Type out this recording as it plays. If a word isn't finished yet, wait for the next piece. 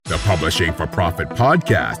Publishing for Profit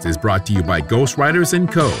podcast is brought to you by Ghostwriters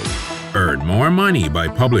 & Co. Earn more money by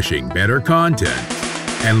publishing better content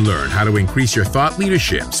and learn how to increase your thought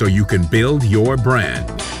leadership so you can build your brand.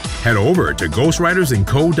 Head over to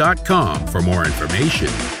ghostwritersandco.com for more information.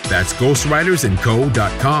 That's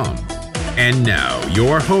ghostwritersandco.com. And now,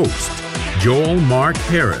 your host, Joel Mark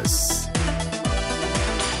Harris.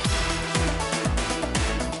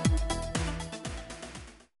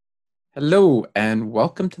 Hello, and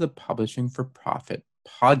welcome to the Publishing for Profit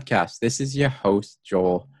podcast. This is your host,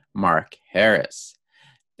 Joel Mark Harris.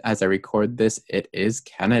 As I record this, it is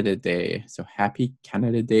Canada Day. So happy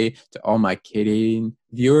Canada Day to all my Canadian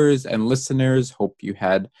viewers and listeners. Hope you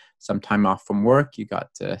had some time off from work. You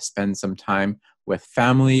got to spend some time with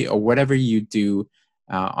family or whatever you do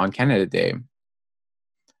on Canada Day.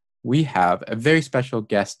 We have a very special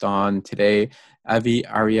guest on today, Avi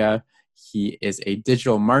Arya. He is a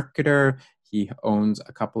digital marketer. He owns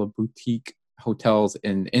a couple of boutique hotels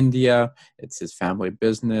in India. It's his family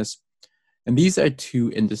business. And these are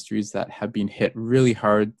two industries that have been hit really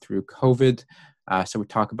hard through COVID. So we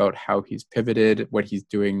talk about how he's pivoted, what he's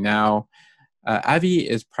doing now. Avi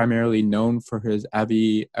is primarily known for his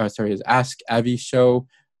Ask Avi show,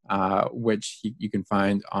 which you can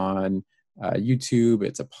find on YouTube.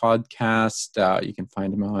 It's a podcast. You can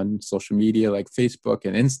find him on social media like Facebook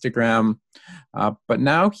and Instagram. But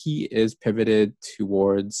now he is pivoted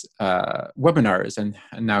towards webinars, and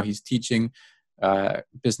now he's teaching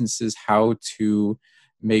businesses how to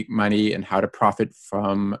make money and how to profit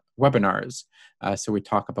from webinars. So we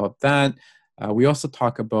talk about that. We also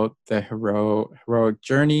talk about the heroic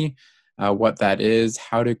journey, what that is,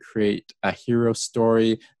 how to create a hero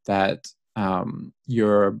story that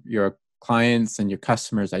your clients and your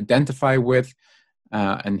customers identify with,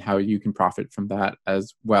 and how you can profit from that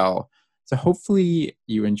as well. So hopefully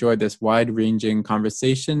you enjoyed this wide-ranging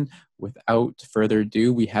conversation. Without further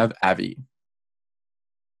ado, we have Avi.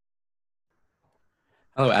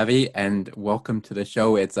 Hello, Avi, and welcome to the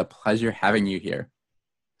show. It's a pleasure having you here.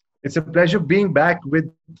 It's a pleasure being back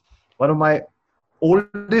with one of my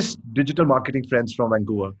oldest digital marketing friends from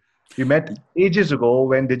Vancouver. We met ages ago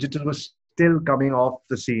when digital was still coming off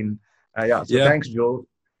the scene. Thanks, Joe.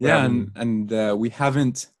 And we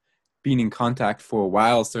haven't been in contact for a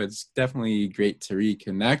while, so it's definitely great to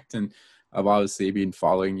reconnect. And I've obviously been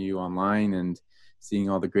following you online and seeing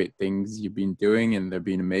all the great things you've been doing, and they've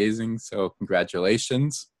been amazing. So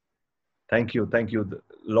congratulations. Thank you. The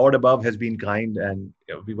Lord above has been kind, and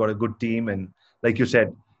we've got a good team. And like you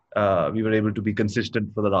said, we were able to be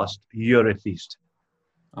consistent for the last year at least.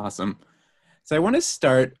 Awesome. So I want to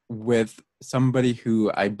start with somebody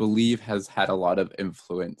who I believe has had a lot of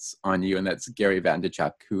influence on you, and that's Gary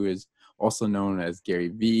Vaynerchuk, who is also known as Gary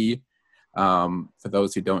V. For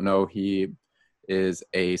those who don't know, he is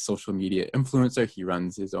a social media influencer. He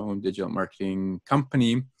runs his own digital marketing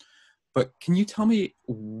company. But can you tell me,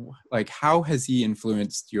 like, how has he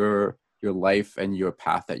influenced your life and your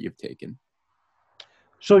path that you've taken?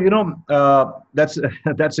 So, that's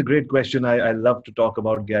a great question. I love to talk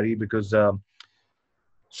about Gary because I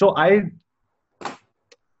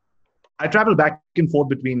travel back and forth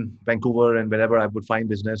between Vancouver and wherever I would find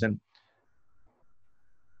business. And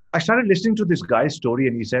I started listening to this guy's story,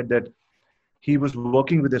 and he said that he was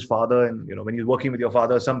working with his father. And, when you're working with your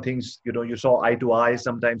father, some things, you saw eye to eye,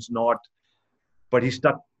 sometimes not. But he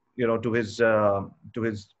stuck, to his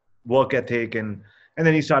work ethic. And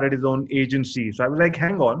then he started his own agency. So I was like,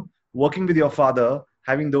 hang on, working with your father,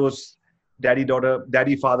 having those daddy-son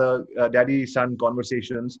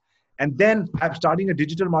conversations. And then I'm starting a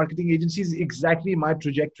digital marketing agency is exactly my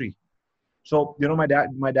trajectory. So, my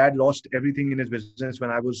dad lost everything in his business when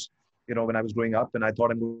I was growing up, and I thought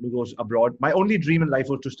I'm going to go abroad. My only dream in life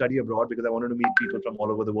was to study abroad because I wanted to meet people from all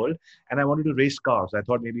over the world, and I wanted to race cars. I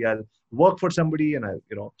thought maybe I'll work for somebody, and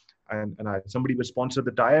somebody will sponsor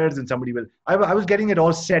the tires, and somebody will. I was getting it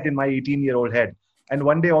all set in my 18-year-old head. And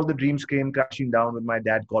one day, all the dreams came crashing down when my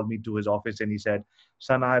dad called me to his office, and he said,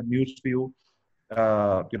 "Son, I have news for you.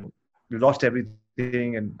 We lost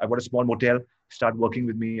everything, and I got a small motel. Start working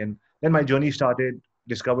with me." And then my journey started.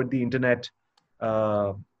 Discovered the internet.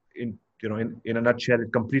 In a nutshell,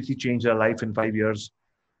 it completely changed our life in 5 years.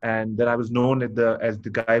 And then I was known as the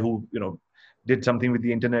guy who did something with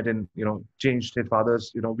the internet and changed his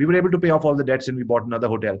father's. We were able to pay off all the debts, and we bought another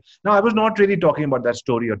hotel. Now, I was not really talking about that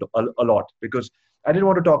story a lot because I didn't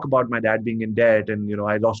want to talk about my dad being in debt and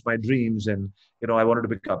I lost my dreams and I wanted to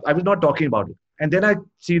pick up. I was not talking about it. And then I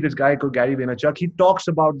see this guy called Gary Vaynerchuk. He talks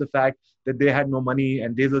about the fact that they had no money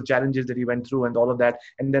and these are the challenges that he went through and all of that.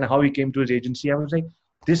 And then how he came to his agency. I was like,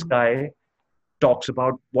 this guy talks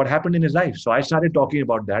about what happened in his life. So I started talking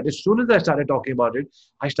about that. As soon as I started talking about it,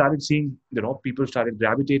 I started seeing, people started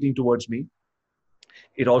gravitating towards me.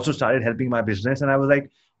 It also started helping my business. And I was like,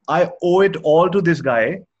 I owe it all to this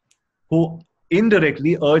guy who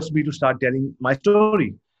indirectly urged me to start telling my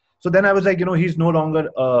story. So then I was like, he's no longer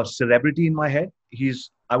a celebrity in my head.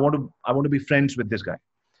 I want to be friends with this guy.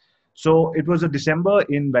 So it was a December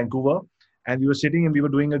in Vancouver, and we were sitting and we were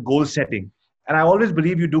doing a goal setting. And I always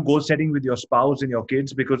believe you do goal setting with your spouse and your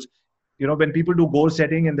kids, because when people do goal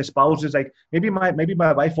setting and the spouse is like, maybe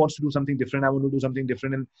my wife wants to do something different, I want to do something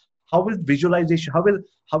different. And how will visualization,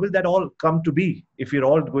 how will that all come to be if you're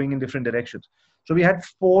all going in different directions? So we had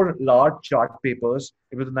 4 large chart papers.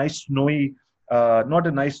 It was a nice snowy, not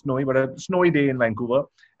a nice snowy, but a snowy day in Vancouver.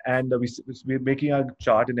 And we were making a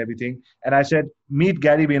chart and everything. And I said, meet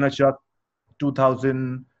Gary Vaynerchuk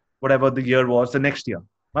 2000, whatever the year was, the next year.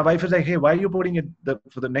 My wife was like, hey, why are you putting it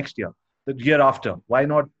for the next year, the year after? Why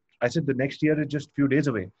not? I said, the next year is just a few days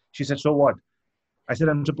away. She said, so what? I said,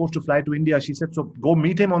 I'm supposed to fly to India. She said, so go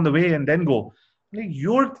meet him on the way and then go. I'm like,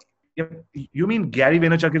 you mean Gary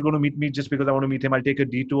Vaynerchuk is going to meet me just because I want to meet him? I'll take a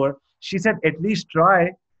detour. She said, at least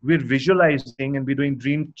try. We're visualizing and we're doing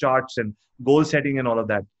dream charts and goal setting and all of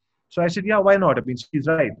that. So I said, yeah, why not? I mean, she's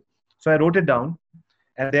right. So I wrote it down.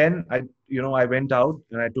 And then I went out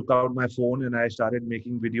and I took out my phone and I started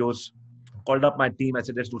making videos, called up my team. I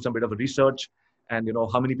said, let's do some bit of a research. And,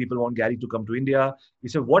 how many people want Gary to come to India? He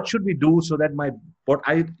said, what should we do so that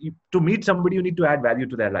to meet somebody, you need to add value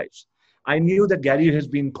to their lives. I knew that Gary has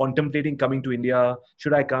been contemplating coming to India.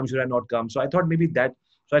 Should I come? Should I not come? So I thought maybe that.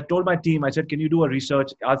 So I told my team, I said, can you do a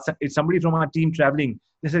research? Is somebody from our team traveling?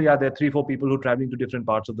 They said, yeah, there are 3-4 people who are traveling to different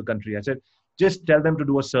parts of the country. I said, just tell them to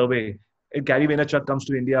do a survey. If Gary Vaynerchuk comes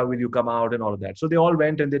to India, will you come out and all of that? So they all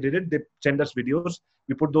went and they did it. They sent us videos.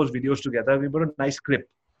 We put those videos together. We put a nice clip.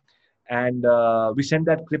 And we sent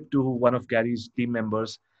that clip to one of Gary's team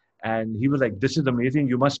members. And he was like, this is amazing.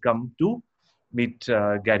 You must come to meet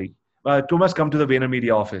Gary. You must come to the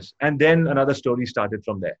VaynerMedia office. And then another story started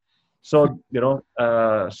from there. So,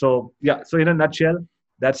 so in a nutshell,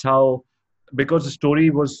 that's how, because the story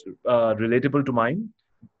was relatable to mine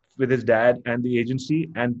with his dad and the agency,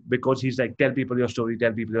 and because he's like, tell people your story.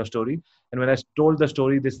 And when I told the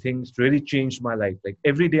story, this thing's really changed my life. Like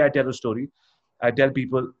every day I tell a story. I tell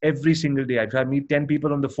people every single day. If I meet 10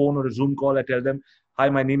 people on the phone or a Zoom call, I tell them, hi,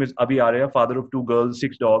 my name is Abhi Arya, father of 2 girls,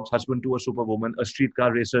 6 dogs, husband to a superwoman, a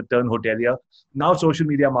streetcar racer turned hotelier, now social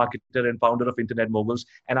media marketer and founder of Internet Moguls.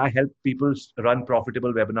 And I help people run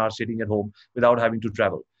profitable webinars sitting at home without having to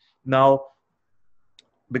travel. Now,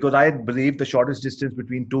 because I believe the shortest distance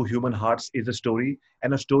between 2 human hearts is a story,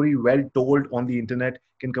 and a story well told on the internet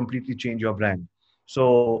can completely change your brand.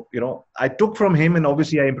 So, I took from him, and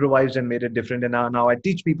obviously I improvised and made it different. And now I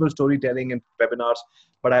teach people storytelling and webinars,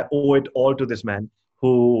 but I owe it all to this man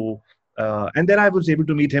who, and then I was able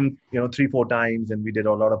to meet him, 3-4 times, and we did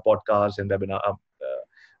a lot of podcasts and webinar,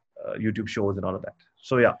 YouTube shows and all of that.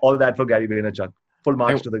 So yeah, all that for Gary Vaynerchuk. Full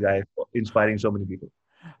marks to the guy for inspiring so many people.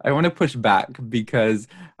 I want to push back because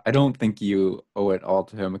I don't think you owe it all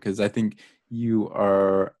to him, because I think you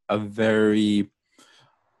are a very,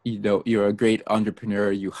 you're a great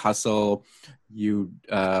entrepreneur. You hustle, you're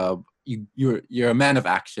a man of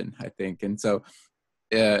action, I think. And so,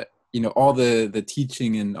 all the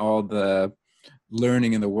teaching and all the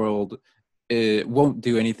learning in the world, it won't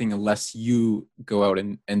do anything unless you go out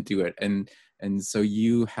and do it. And so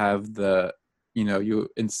you have the, you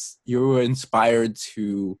were inspired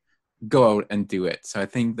to go out and do it. So I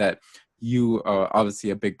think that you are obviously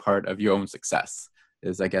a big part of your own success,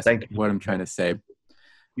 is I guess what I'm trying to say.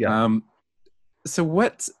 Yeah. So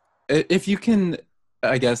what, if you can,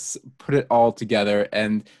 I guess, put it all together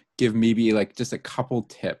and give maybe like just a couple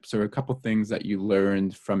tips or a couple things that you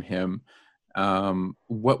learned from him,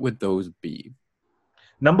 what would those be?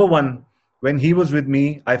 Number one, when he was with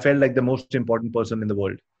me, I felt like the most important person in the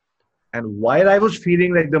world. And while I was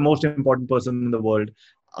feeling like the most important person in the world,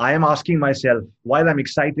 I am asking myself, while I'm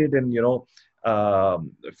excited and,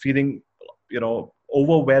 feeling,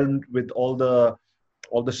 overwhelmed with all the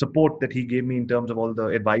support that he gave me in terms of all the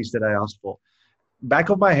advice that I asked for. Back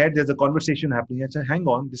of my head, there's a conversation happening. I said, hang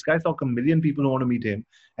on, this guy's like 1 million people who want to meet him.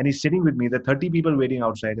 And he's sitting with me. There are 30 people waiting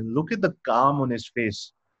outside. And look at the calm on his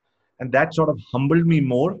face. And that sort of humbled me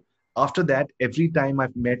more. After that, every time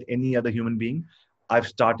I've met any other human being,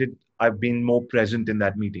 I've been more present in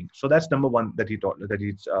that meeting. So that's number one that he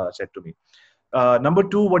said to me. Number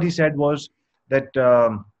two, what he said was that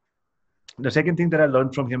the second thing that I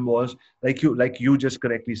learned from him was, like you just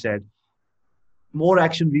correctly said, more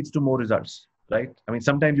action leads to more results. right? I mean,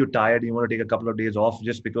 sometimes you're tired, you want to take a couple of days off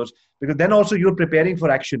just because then also you're preparing for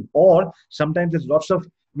action. Or sometimes there's lots of,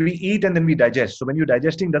 we eat and then we digest. So when you're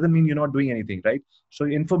digesting doesn't mean you're not doing anything, right? So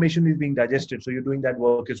information is being digested. So you're doing that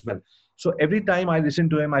work as well. So every time I listen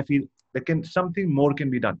to him, I feel something more can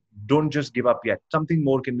be done. Don't just give up yet. Something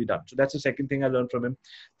more can be done. So that's the second thing I learned from him.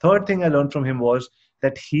 Third thing I learned from him was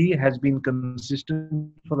that he has been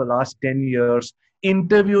consistent for the last 10 years,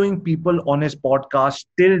 interviewing people on his podcast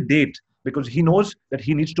till date, because he knows that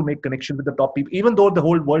he needs to make connection with the top people. Even though the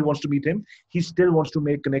whole world wants to meet him, he still wants to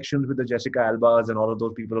make connections with the Jessica Albas and all of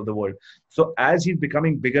those people of the world. So as he's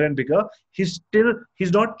becoming bigger and bigger, he's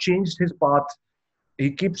not changed his path.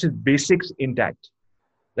 He keeps his basics intact.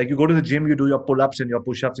 Like you go to the gym, you do your pull-ups and your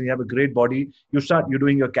push-ups and you have a great body. You're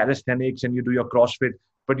doing your calisthenics and you do your CrossFit,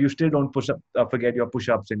 but you still don't forget your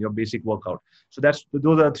push-ups and your basic workout. So those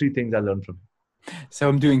are the three things I learned from him. So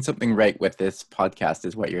I'm doing something right with this podcast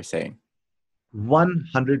is what you're saying.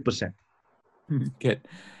 100%. Good.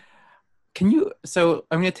 So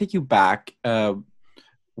I'm going to take you back.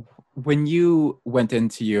 When you went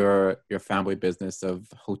into your family business of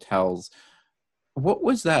hotels, what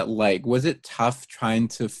was that like? Was it tough trying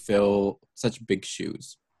to fill such big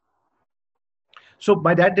shoes? So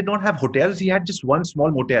my dad did not have hotels. He had just one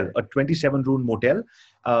small motel, a 27-room motel,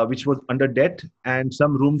 which was under debt, and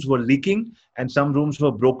some rooms were leaking and some rooms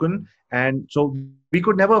were broken. And so we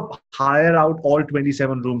could never hire out all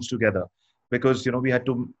 27 rooms together because, we had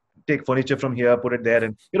to take furniture from here, put it there.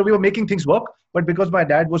 And, we were making things work. But because my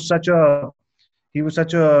dad was he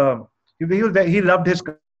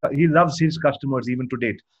loves his customers even to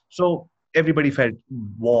date. So everybody felt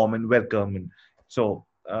warm and welcome. And so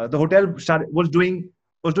the hotel was doing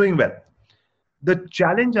well. The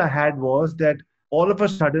challenge I had was that all of a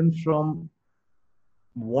sudden, from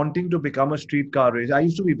wanting to become a streetcar racer, I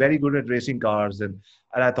used to be very good at racing cars, and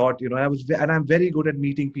I thought, I'm very good at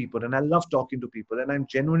meeting people, and I love talking to people, and I'm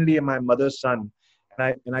genuinely my mother's son,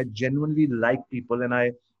 and I genuinely like people, and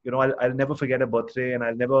I'll never forget a birthday, and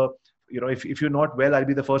I'll never, if you're not well, I'll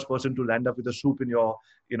be the first person to land up with a soup in your,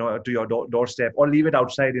 to your doorstep, or leave it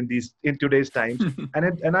outside in today's times.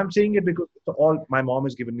 and I'm saying it because my mom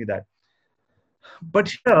has given me that.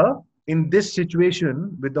 But here, in this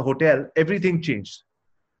situation with the hotel, everything changed.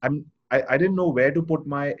 I didn't know where to put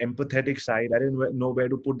my empathetic side. I didn't know where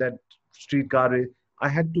to put that streetcar. I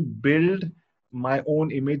had to build my own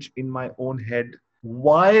image in my own head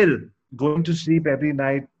while going to sleep every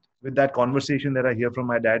night with that conversation that I hear from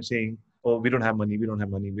my dad saying, "Oh, we don't have money. We don't have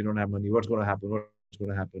money. We don't have money. What's going to happen? What's going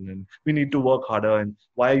to happen? And we need to work harder. And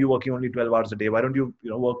why are you working only 12 hours a day? Why don't you,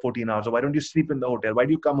 work 14 hours? Or why don't you sleep in the hotel? Why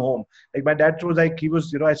do you come home?" Like my dad was like,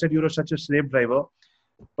 I said, "You're such a slave driver."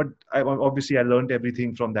 But I learned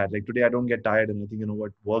everything from that. Like today, I don't get tired, and I think,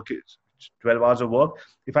 what work is. It's 12 hours of work.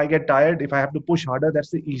 If I get tired, if I have to push harder,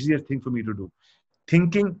 that's the easiest thing for me to do.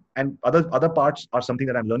 Thinking and other parts are something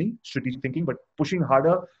that I'm learning, strategic thinking, but pushing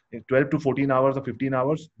harder, 12 to 14 hours or 15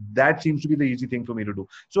 hours, that seems to be the easy thing for me to do.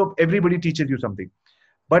 So everybody teaches you something.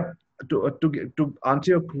 But to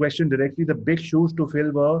answer your question directly, the big shoes to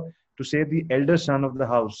fill were to say the elder son of the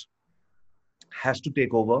house has to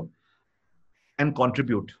take over and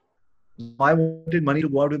contribute. I wanted money to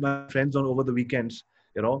go out with my friends over the weekends.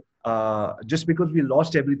 Just because we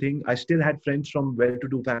lost everything, I still had friends from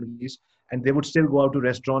well-to-do families, and they would still go out to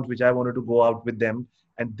restaurants, which I wanted to go out with them,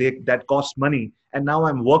 and that cost money. And now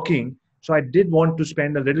I'm working, so I did want to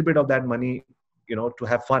spend a little bit of that money, to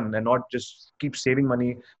have fun and not just keep saving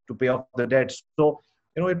money to pay off the debts. So,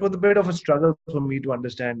 it was a bit of a struggle for me to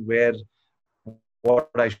understand what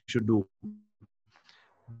I should do.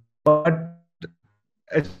 But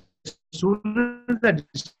as soon as I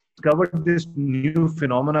discovered this new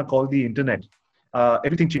phenomena called the internet,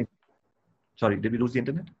 everything changed. Sorry, did we lose the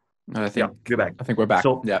internet? No, we're back. I think we're back.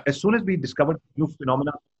 So as soon as we discovered new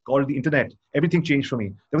phenomena called the internet, everything changed for me.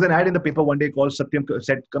 There was an ad in the paper one day called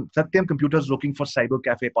Satyam Computers looking for cyber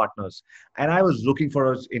cafe partners. And I was looking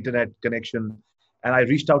for an internet connection. And I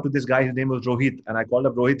reached out to this guy. His name was Rohit. And I called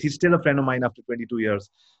up Rohit. He's still a friend of mine after 22 years.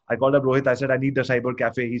 I called up Rohit. I said, "I need the cyber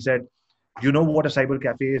cafe." He said, "You know what a cyber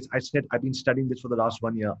cafe is?" I said, "I've been studying this for the last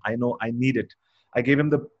 1 year. I know I need it." I gave him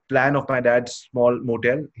the plan of my dad's small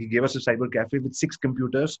motel. He gave us a cyber cafe with 6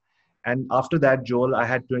 computers. And after that, Joel, I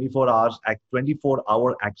had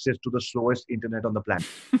 24-hour access to the slowest internet on the planet.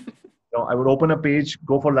 I would open a page,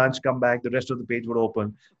 go for lunch, come back. The rest of the page would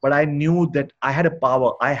open. But I knew that I had a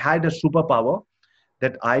power. I had a superpower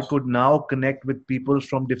that I could now connect with people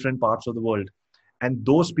from different parts of the world. And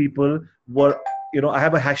those people were, I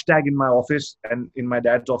have a hashtag in my office and in my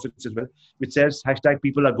dad's office as well, which says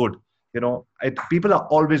 #people are good. People are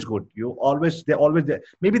always good. They're always there.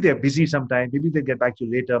 Maybe they're busy sometimes. Maybe they get back to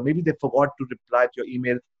you later. Maybe they forgot to reply to your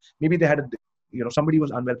email. Maybe they had, somebody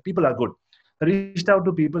was unwell. People are good. I reached out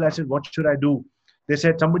to people. I said, what should I do? They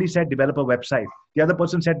said, somebody said, develop a website. The other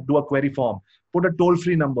person said, do a query form, put a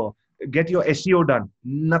toll-free number, get your SEO done.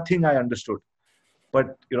 Nothing I understood.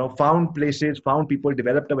 But, found places, found people,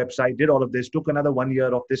 developed a website, did all of this, took another 1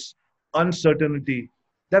 year of this uncertainty.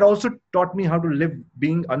 That also taught me how to live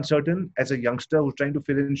being uncertain as a youngster who's trying to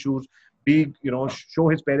fill in shoes, show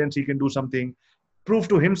his parents he can do something, prove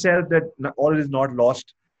to himself that all is not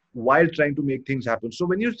lost while trying to make things happen. So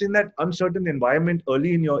when you're in that uncertain environment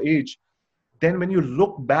early in your age, then when you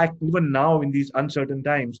look back, even now in these uncertain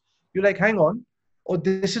times, you're like, hang on, oh,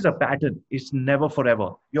 this is a pattern. It's never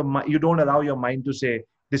forever. You don't allow your mind to say,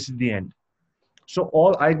 this is the end. So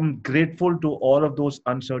I'm grateful to all of those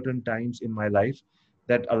uncertain times in my life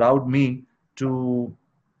that allowed me to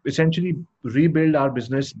essentially rebuild our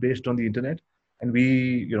business based on the internet. And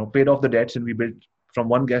we, paid off the debts, and we built from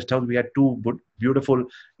one guest house. We had two beautiful,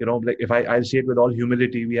 like if I say it with all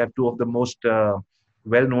humility, we have two of the most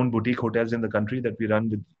well-known boutique hotels in the country that we run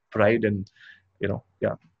with pride, and,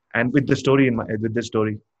 yeah. And with this story.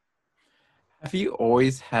 Have you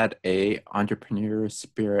always had a entrepreneur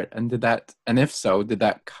spirit, and if so, did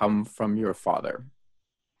that come from your father?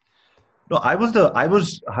 No, I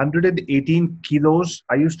was 118 kilos.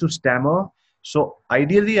 I used to stammer. So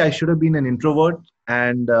ideally, I should have been an introvert,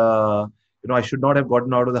 and I should not have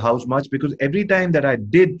gotten out of the house much, because every time that I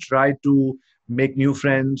did try to make new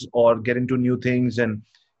friends or get into new things and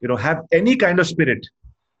have any kind of spirit,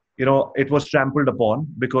 it was trampled upon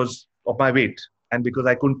because of my weight and because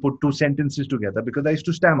I couldn't put two sentences together because I used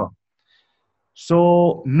to stammer.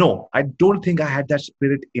 So no, I don't think I had that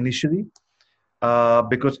spirit initially.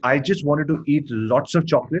 Because I just wanted to eat lots of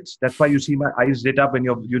chocolates. That's why you see my eyes lit up when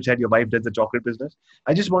you said your wife does the chocolate business.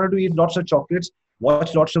 I just wanted to eat lots of chocolates,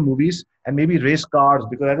 watch lots of movies, and maybe race cars,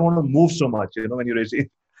 because I don't want to move so much, when you're racing.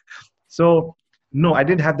 So no, I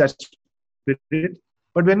didn't have that spirit.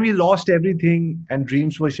 But when we lost everything and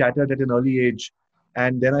dreams were shattered at an early age,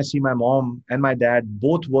 and then I see my mom and my dad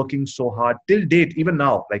both working so hard till date, even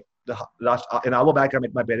now, like an hour back, I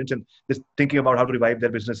met my parents and just thinking about how to revive their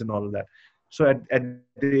business and all of that. So at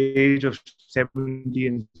the age of 70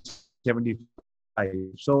 and 75.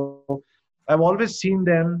 So I've always seen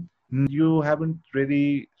them. You haven't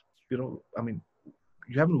really, you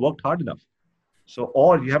haven't worked hard enough.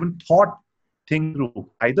 Or you haven't think through.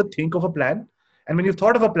 Either think of a plan, and when you've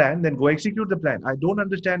thought of a plan, then go execute the plan. I don't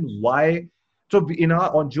understand why. So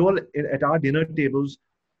at our dinner tables,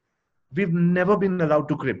 we've never been allowed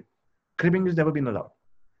to crib. Cribbing has never been allowed.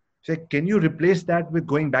 Say, can you replace that with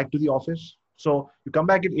going back to the office? So you come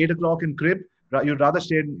back at 8 o'clock and crib. You'd rather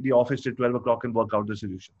stay in the office till 12 o'clock and work out the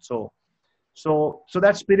solution. So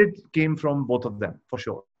that spirit came from both of them, for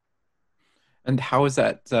sure. And how has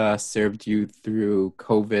that served you through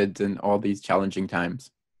COVID and all these challenging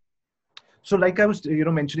times? So like I was,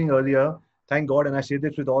 mentioning earlier, thank God, and I say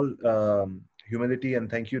this with all humility, and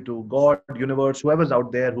thank you to God, universe, whoever's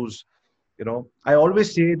out there who's, I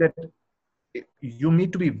always say that you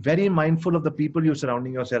need to be very mindful of the people you're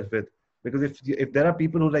surrounding yourself with. Because if there are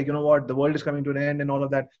people who like, the world is coming to an end and all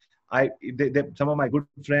of that, some of my good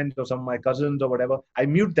friends or some of my cousins or whatever, I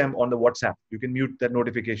mute them on the WhatsApp. You can mute that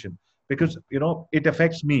notification because, it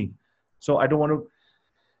affects me. So I don't want to.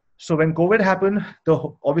 So when COVID happened,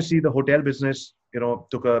 obviously the hotel business,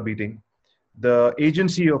 took a beating. The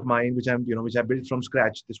agency of mine, which I built from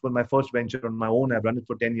scratch, this was my first venture on my own. I've run it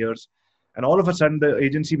for 10 years. And all of a sudden the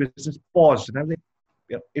agency business paused. And I was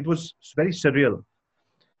like, it was very surreal.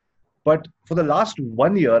 But for the last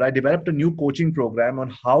 1 year, I developed a new coaching program on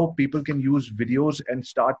how people can use videos and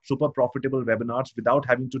start super profitable webinars without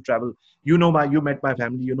having to travel. You met my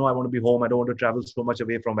family. I want to be home. I don't want to travel so much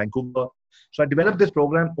away from Vancouver. So I developed this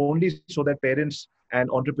program only so that parents and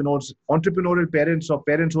entrepreneurial parents or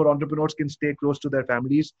parents who are entrepreneurs can stay close to their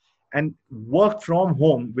families and work from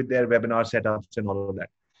home with their webinar setups and all of that.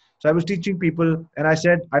 So I was teaching people, and I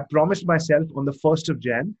said, I promised myself on the 1st of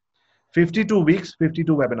Jan, 52 weeks,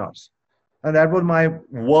 52 webinars. And that was my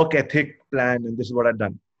work ethic plan. And this is what I'd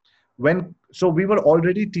done. So we were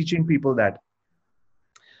already teaching people that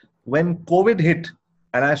when COVID hit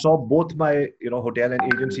and I saw both my, hotel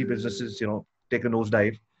and agency businesses, take a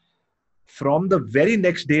nosedive, from the very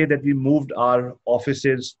next day that we moved our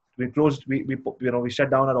offices, we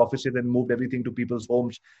shut down our offices and moved everything to people's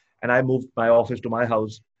homes. And I moved my office to my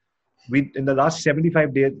house. In the last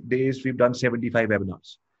 75 days, we've done 75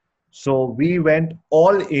 webinars. So we went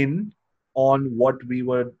all in on what we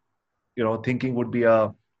were, thinking would be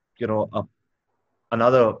a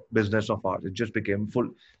another business of ours. It just became full.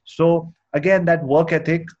 So again, that work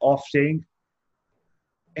ethic of saying,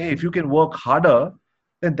 hey, if you can work harder,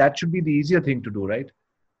 then that should be the easier thing to do, right?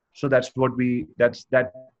 So that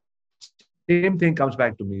same thing comes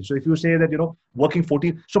back to me. So if you say that, working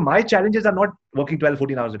 40, so my challenges are not working 12,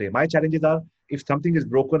 14 hours a day. My challenges are, if something is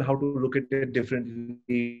broken, how to look at it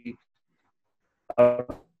differently, how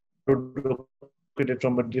to look at it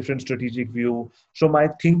from a different strategic view. So my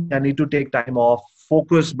thinking, I need to take time off,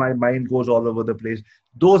 focus, my mind goes all over the place.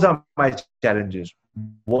 Those are my challenges.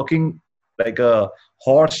 Working like a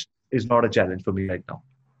horse is not a challenge for me right now.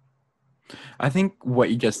 I think what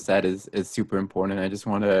you just said is super important. I just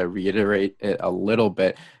want to reiterate it a little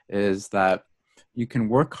bit, is that you can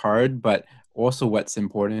work hard, but also what's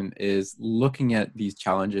important is looking at these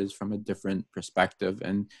challenges from a different perspective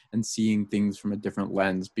and seeing things from a different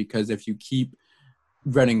lens. Because if you keep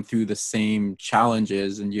running through the same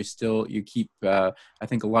challenges and you keep, I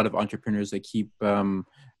think a lot of entrepreneurs, they keep, kind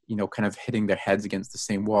of hitting their heads against the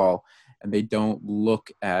same wall, and they don't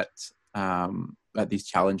look at these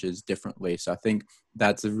challenges differently. So I think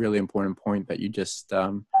that's a really important point that you just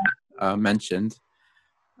mentioned.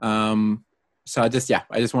 So I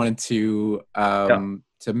just wanted to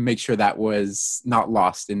make sure that was not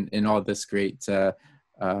lost in all this great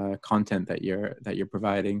content that you're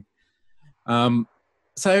providing.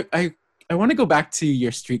 So I want to go back to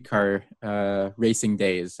your streetcar racing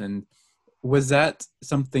days, and was that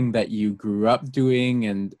something that you grew up doing,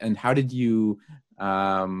 and how did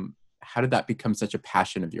that become such a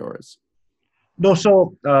passion of yours? No,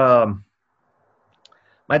 so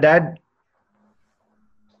my dad,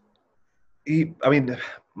 we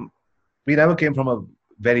never came from a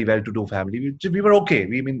very well-to-do family. We were okay.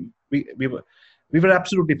 We were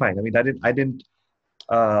absolutely fine. I didn't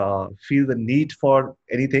feel the need for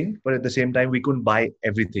anything, but at the same time, we couldn't buy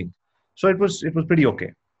everything. So it was pretty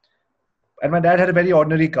okay. And my dad had a very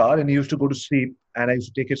ordinary car, and he used to go to sleep, and I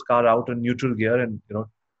used to take his car out on neutral gear and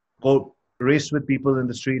go race with people in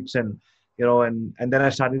the streets, and then I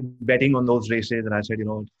started betting on those races, and I said,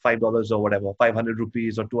 $5 or whatever, 500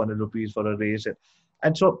 rupees or 200 rupees for a race.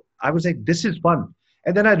 And so I was like, this is fun.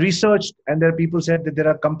 And then I researched, and there people said that there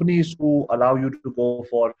are companies who allow you to go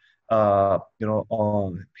for,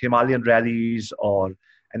 Himalayan rallies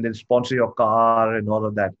and then sponsor your car and all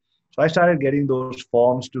of that. So I started getting those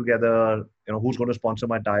forms together, who's going to sponsor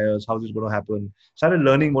my tires, how this is going to happen. Started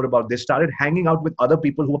learning more about this, started hanging out with other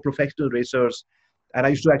people who were professional racers. And I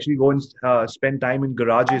used to actually go and spend time in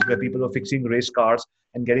garages where people were fixing race cars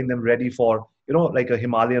and getting them ready for, like a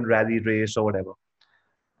Himalayan rally race or whatever.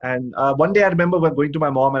 And one day I remember going to my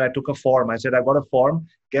mom and I took a form. I said, I got a form.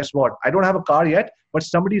 Guess what? I don't have a car yet, but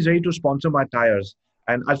somebody's ready to sponsor my tires.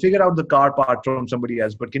 And I'll figure out the car part from somebody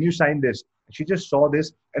else. But can you sign this? She just saw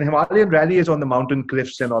this. And Himalayan rally is on the mountain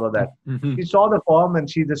cliffs and all of that. Mm-hmm. She saw the form and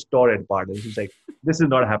she just tore it apart. And she's like, this is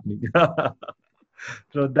not happening.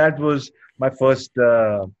 So that was my first,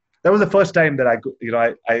 that was the first time that I could,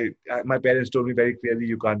 my parents told me very clearly,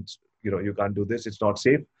 you can't do this. It's not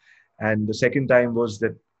safe. And the second time was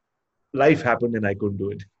that life happened and I couldn't do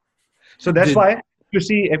it. So that's why you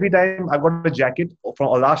see every time I've got a jacket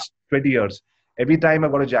from the last 20 years, every time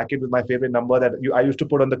I've got a jacket with my favorite number that I used to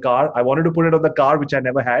put on the car. I wanted to put it on the car, which I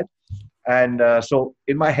never had. And so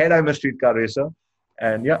in my head, I'm a streetcar racer.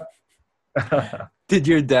 And yeah. Did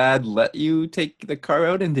your dad let you take the car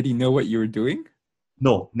out, and did he know what you were doing?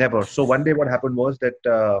 No, never. So one day what happened was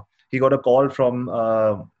that he got a call from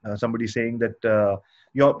somebody saying that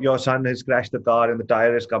your son has crashed the car and the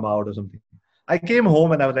tire has come out or something. I came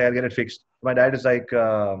home and I was like, I'll get it fixed. My dad is like,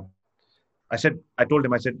 I told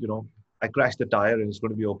him, I crashed the tire and it's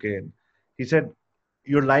going to be okay. And he said,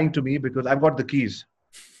 you're lying to me because I've got the keys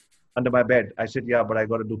under my bed. I said, yeah, but I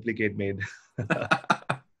got a duplicate made.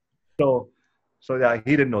 So yeah,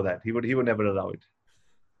 he didn't know that. He would never allow it.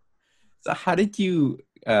 So how did you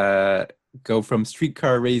go from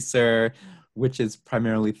streetcar racer, which is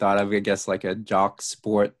primarily thought of, I guess, like a jock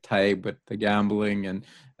sport type with the gambling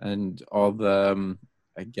and all the,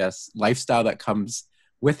 I guess, lifestyle that comes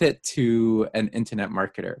with it, to an internet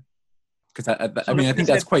marketer? Because I think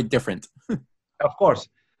that's quite different. Of course.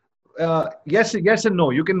 Yes and no.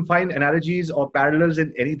 You can find analogies or parallels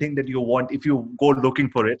in anything that you want if you go looking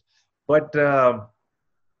for it. But the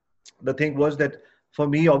thing was that for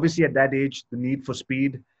me, obviously at that age, the need for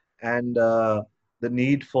speed and the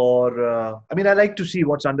need for, I like to see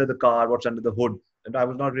what's under the car, what's under the hood. And I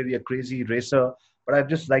was not really a crazy racer, but I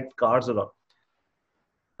just liked cars a lot.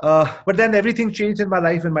 But then everything changed in my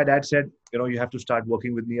life, and my dad said, you have to start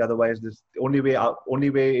working with me. Otherwise, the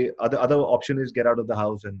other option is get out of the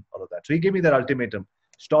house and all of that. So he gave me that ultimatum: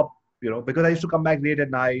 stop because I used to come back late at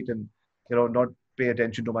night and, not pay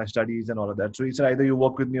attention to my studies and all of that. So he said, either you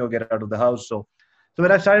work with me or get out of the house. So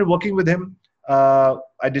when I started working with him,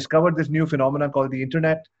 I discovered this new phenomenon called the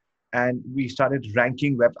internet, and we started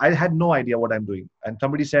ranking web. I had no idea what I'm doing. And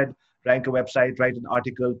somebody said, rank a website, write an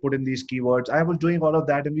article, put in these keywords. I was doing all of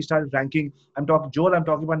that, and we started ranking. I'm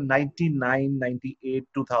talking about 99, 98,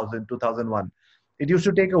 2000, 2001. It used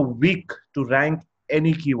to take a week to rank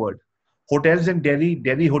any keyword. Hotels in Delhi,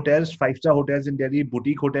 Delhi hotels, five-star hotels in Delhi,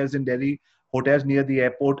 boutique hotels in Delhi, hotels near the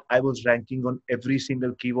airport. I was ranking on every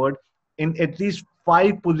single keyword in at least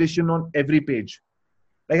 5 positions on every page.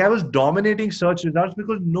 Like I was dominating search results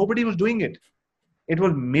because nobody was doing it. It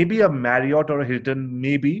was maybe a Marriott or a Hilton,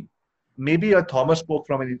 maybe a Thomas Cook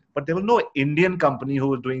from it, but there was no Indian company who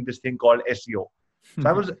was doing this thing called SEO.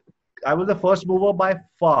 So I was the first mover by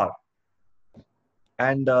far.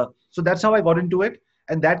 And so that's how I got into it.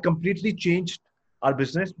 And that completely changed our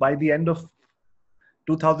business. By the end of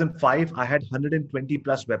 2005, I had 120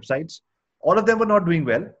 plus websites. All of them were not doing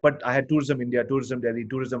well, but I had Tourism India, Tourism Delhi,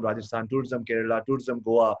 Tourism Rajasthan, Tourism Kerala, Tourism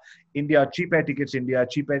Goa, India, Cheap Air Tickets India,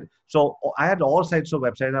 Cheap Air. So I had all sides of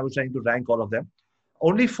websites. I was trying to rank all of them.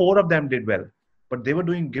 Only 4 of them did well, but they were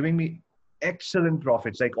giving me excellent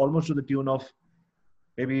profits, like almost to the tune of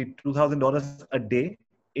maybe $2,000 a day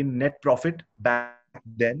in net profit back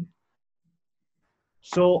then.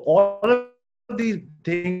 So all of these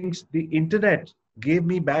things, the internet gave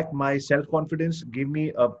me back my self-confidence, gave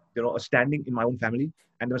me a standing in my own family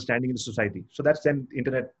and a standing in society. So that's then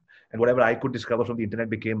internet, and whatever I could discover from the internet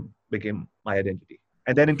became my identity.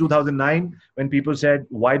 And then in 2009, when people said,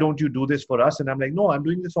 why don't you do this for us? And I'm like, no, I'm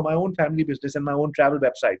doing this for my own family business and my own travel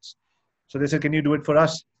websites. So they said, can you do it for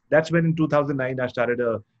us? That's when in 2009, I started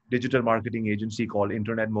a digital marketing agency called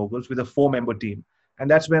Internet Moguls with a 4-member team. And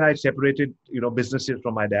that's when I separated, businesses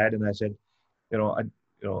from my dad. And I said, we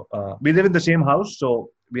live in the same house, so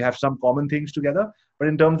we have some common things together. But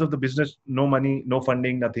in terms of the business, no money, no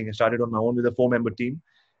funding, nothing. I started on my own with a 4-member team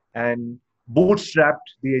and bootstrapped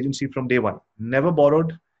the agency from day one. Never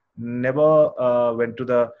borrowed, never went to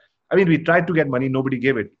the. I mean, we tried to get money, nobody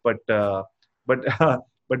gave it, but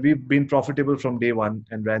we've been profitable from day one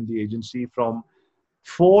and ran the agency from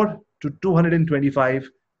 4 to 225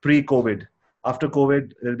 pre-COVID. After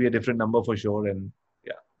COVID, there'll be a different number for sure. And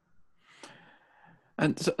yeah.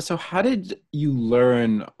 And so how did you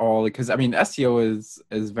learn all? Because I mean, SEO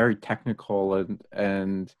is very technical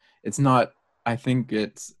and it's not. I think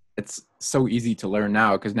it's so easy to learn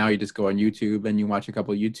now because now you just go on YouTube and you watch a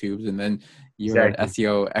couple of YouTubes and then you're an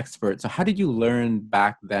SEO expert. So how did you learn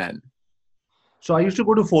back then? So I used to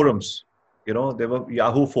go to forums. There were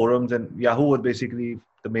Yahoo forums, and Yahoo was basically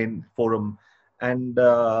the main forum, and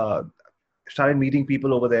started meeting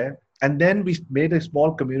people over there. And then we made a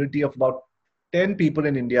small community of about 10 people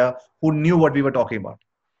in India who knew what we were talking about.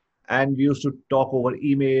 And we used to talk over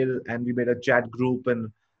email, and we made a chat group,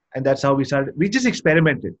 and that's how we started. We just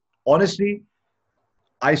experimented. Honestly,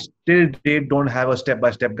 I still don't have a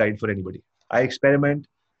step-by-step guide for anybody. I experiment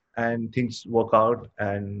and things work out,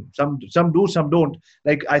 and some do, some don't.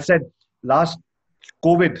 Like I said, last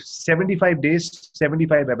COVID, 75 days,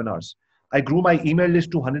 75 webinars. I grew my email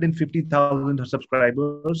list to 150,000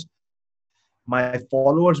 subscribers. My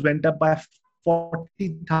followers went up by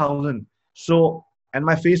 40,000. So, and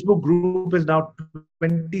my Facebook group is now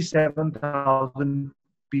 27,000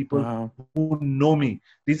 people who know me.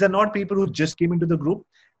 These are not people who just came into the group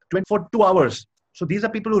for 2 hours. So these are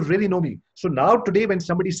people who really know me. So now today, when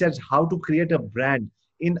somebody says how to create a brand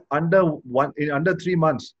in under 3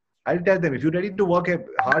 months, I'll tell them, if you're ready to work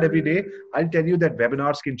hard every day, I'll tell you that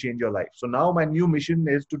webinars can change your life. So now my new mission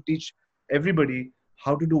is to teach everybody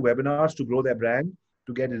how to do webinars, to grow their brand,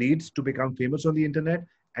 to get leads, to become famous on the internet,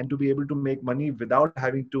 and to be able to make money without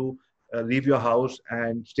having to leave your house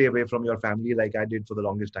and stay away from your family like I did for the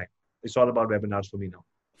longest time. It's all about webinars for me now.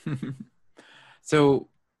 So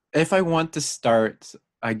if I want to start,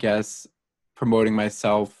 I guess, promoting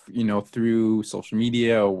myself, through social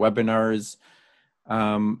media or webinars,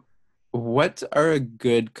 what are a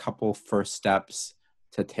good couple first steps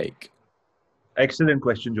to take? Excellent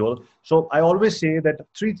question, Joel. So I always say that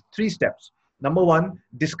three steps. Number 1,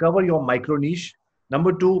 discover your micro niche.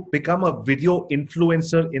 Number 2, become a video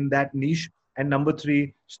influencer in that niche. And number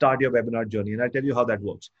 3, start your webinar journey. And I'll tell you how that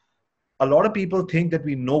works. A lot of people think that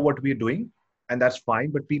we know what we're doing, and that's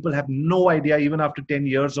fine. But people have no idea, even after 10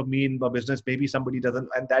 years of me in my business, maybe somebody doesn't,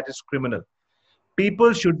 and that is criminal.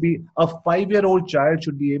 People should be, a 5-year-old child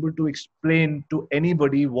should be able to explain to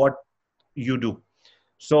anybody what you do.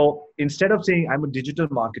 So instead of saying I'm a digital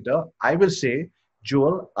marketer, I will say,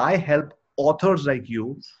 Joel, I help authors like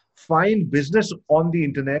you find business on the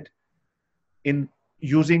internet in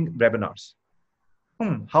using webinars.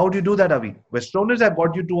 How do you do that, Avi? As soon as I've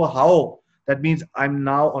got you to a how, that means I'm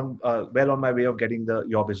now on well on my way of getting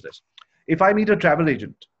your business. If I meet a travel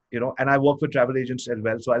agent, and I work with travel agents as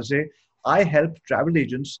well, so I'll say I help travel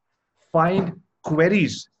agents find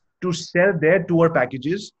queries to sell their tour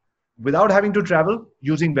packages without having to travel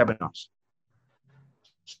using webinars.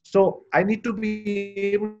 So I need to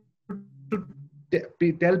be able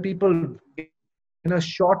to tell people in a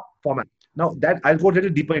short format. Now that I'll go a little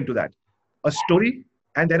deeper into that. A story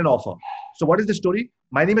and then an offer. So what is the story?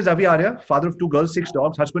 My name is Avi Arya, father of 2 girls, 6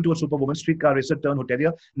 dogs, husband to a superwoman, streetcar racer turned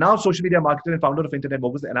hotelier, now social media marketer and founder of Internet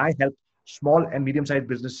Moguls. And I help small and medium-sized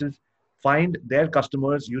businesses find their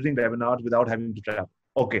customers using webinars without having to travel.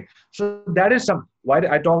 Okay, so that is why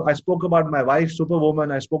I spoke about my wife,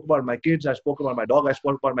 superwoman, I spoke about my kids, I spoke about my dog, I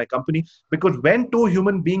spoke about my company. Because when 2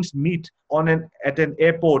 human beings meet at an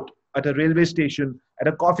airport, at a railway station, at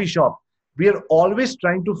a coffee shop, we are always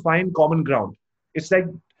trying to find common ground. It's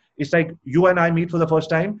like you and I meet for the first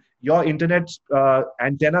time. Your internet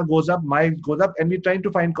antenna goes up, mine goes up, and we're trying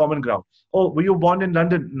to find common ground. Oh, were you born in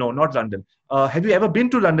London? No, not London. Have you ever been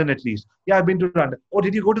to London at least? Yeah, I've been to London. Oh,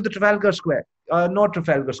 did you go to the Trafalgar Square? Not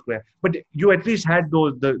Trafalgar Square. But you at least had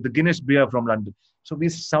the Guinness beer from London. So we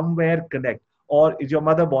somewhere connect. Or is your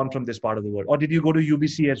mother born from this part of the world? Or did you go to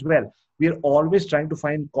UBC as well? We are always trying to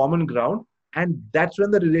find common ground. And that's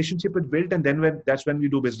when the relationship is built. And then that's when we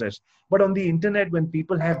do business. But on the internet, when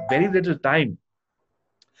people have very little time,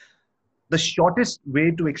 the shortest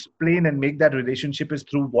way to explain and make that relationship is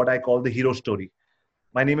through what I call the hero story.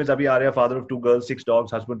 My name is Avi Arya, father of 2 girls, 6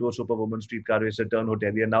 dogs, husband to a superwoman, streetcar racer, turned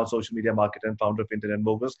hotelier, now social media marketer and founder of Internet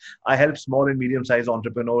Moguls. I help small and medium-sized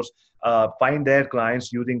entrepreneurs find their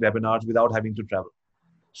clients using webinars without having to travel.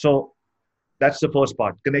 So that's the first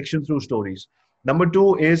part, connection through stories. Number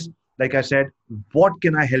 2 is, like I said, what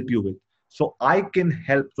can I help you with? So I can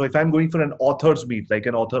help. So if I'm going for an author's meet, like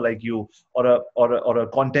an author like you, or a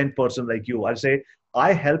content person like you, I'll say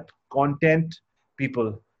I help content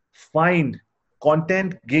people find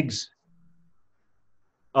content gigs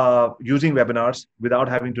using webinars without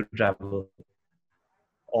having to travel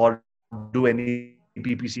or do any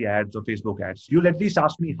PPC ads or Facebook ads. You'll at least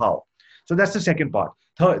ask me how. So that's the second part.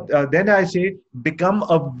 Third, then I say, become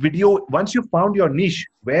a video. Once you found your niche,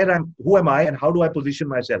 who am I and how do I position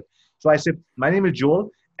myself? So I say, my name is Joel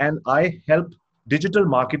and I help digital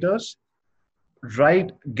marketers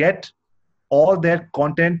get all their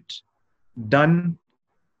content done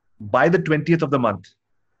by the 20th of the month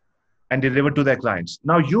and delivered to their clients.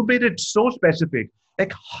 Now you made it so specific.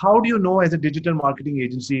 Like, how do you know as a digital marketing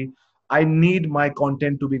agency, I need my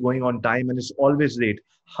content to be going on time and it's always late?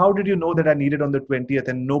 How did you know that I need it on the 20th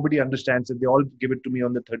and nobody understands it? They all give it to me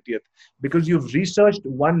on the 30th because you've researched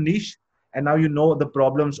one niche and now you know the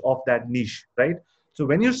problems of that niche, right? So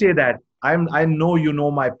when you say that, I know you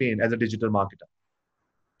know my pain as a digital marketer.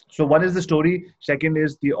 So one is the story. Second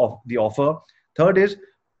is the offer. Third is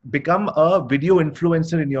become a video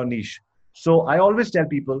influencer in your niche. So I always tell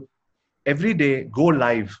people every day, go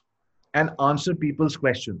live and answer people's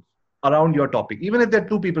questions around your topic. Even if there are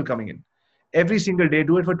 2 people coming in, every single day,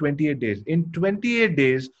 do it for 28 days. In 28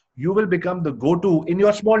 days, you will become the go-to in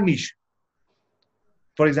your small niche.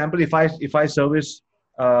 For example, if I service,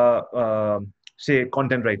 say,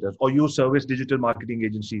 content writers, or you service digital marketing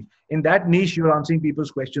agencies, in that niche, you're answering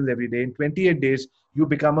people's questions every day. In 28 days, you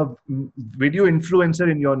become a video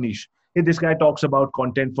influencer in your niche. Hey, this guy talks about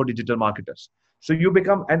content for digital marketers. So you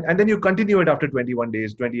become, and then you continue it after 21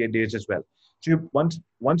 days, 28 days as well. So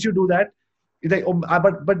once you do that, it's like, oh,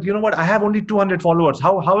 but you know what? I have only 200 followers.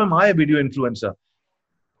 How am I a video influencer?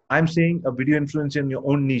 I'm saying a video influencer in your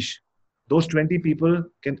own niche. Those 20 people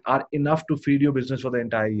are enough to feed your business for the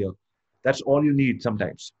entire year. That's all you need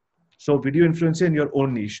sometimes. So video influencer in your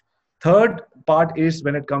own niche. Third part is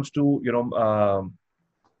when it comes to,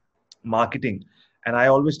 marketing. And I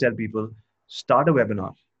always tell people, start a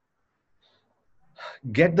webinar.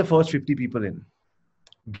 Get the first 50 people in.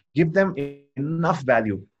 Give them enough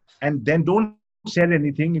value. And then don't sell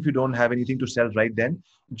anything if you don't have anything to sell right then.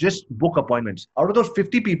 Just book appointments. Out of those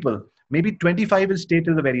 50 people, maybe 25 will stay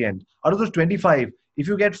till the very end. Out of those 25, if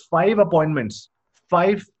you get 5 appointments,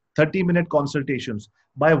 5 30-minute consultations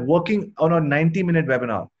by working on a 90-minute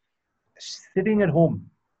webinar, sitting at home,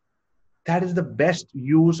 that is the best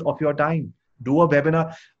use of your time. Do a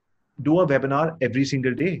webinar every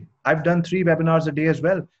single day. I've done 3 webinars a day as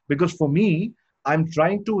well, because for me, I'm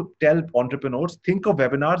trying to tell entrepreneurs, think of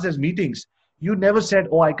webinars as meetings. You never said,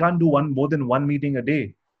 oh, I can't do more than 1 meeting a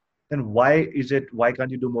day. Then why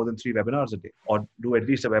can't you do more than 3 webinars a day or do at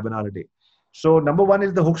least a webinar a day? So number one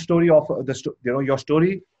is the hook story of your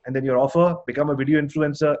story, and then your offer, become a video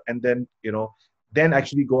influencer, and then, then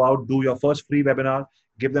actually go out, do your first free webinar,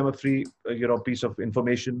 give them a free, piece of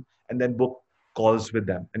information, and then book calls with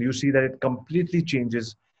them. And you see that it completely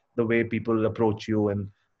changes the way people approach you. And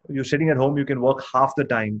you're sitting at home, you can work half the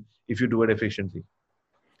time if you do it efficiently.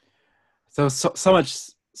 So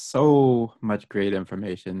much great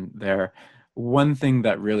information there. One thing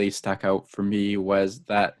that really stuck out for me was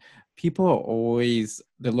that people are always,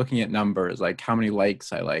 they're looking at numbers, like how many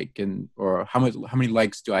likes I like, or how many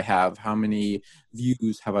likes do I have, how many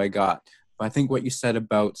views have I got. But I think what you said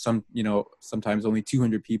about sometimes only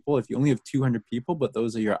 200 people, if you only have 200 people, but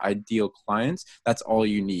those are your ideal clients, that's all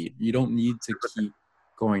you need. You don't need to keep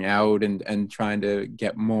going out and trying to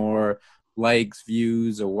get more likes,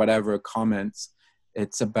 views, or whatever, comments.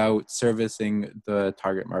 It's about servicing the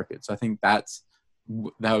target market. So I think that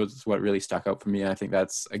was what really stuck out for me. And I think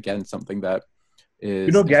that's, again, something that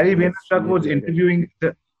is... Gary Vaynerchuk was interviewing...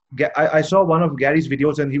 I saw one of Gary's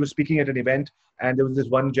videos, and he was speaking at an event, and there was this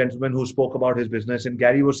one gentleman who spoke about his business, and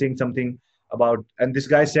Gary was saying something about... And this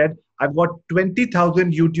guy said, I've got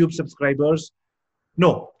 20,000 YouTube subscribers.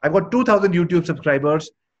 No, I've got 2,000 YouTube subscribers,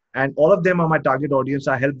 and all of them are my target audience.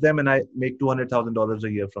 I help them, and I make $200,000 a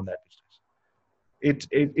year from that business.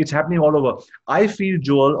 It's happening all over. I feel,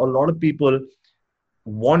 Joel, a lot of people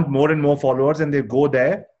want more and more followers, and they go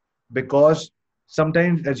there because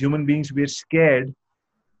sometimes as human beings, we're scared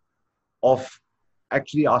of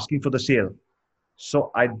actually asking for the sale.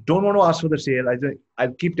 So I don't want to ask for the sale. I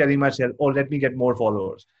keep telling myself, let me get more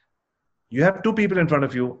followers. You have two people in front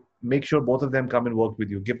of you. Make sure both of them come and work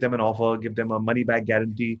with you. Give them an offer, give them a money back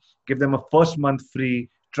guarantee, give them a first month free.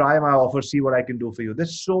 Try my offer, see what I can do for you.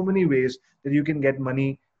 There's so many ways that you can get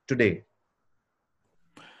money today.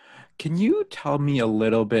 Can you tell me a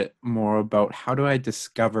little bit more about how do I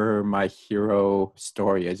discover my hero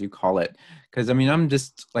story, as you call it? Because I'm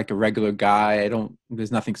just like a regular guy.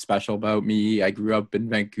 There's nothing special about me. I grew up in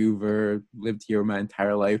Vancouver, lived here my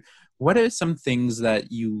entire life. What are some things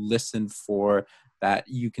that you listen for that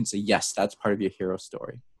you can say, yes, that's part of your hero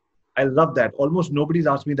story? I love that. Almost nobody's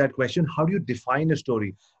asked me that question. How do you define a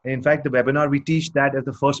story? And in fact, the webinar, we teach that as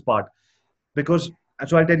the first part. So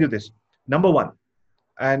I'll tell you this. Number one,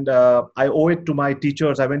 and I owe it to my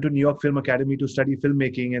teachers. I went to New York Film Academy to study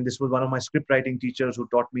filmmaking, and this was one of my script writing teachers who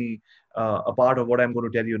taught me a part of what I'm going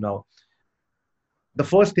to tell you now. The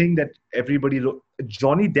first thing that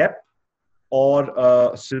Johnny Depp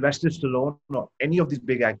or Sylvester Stallone or any of these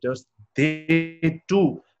big actors, they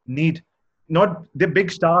too need... They're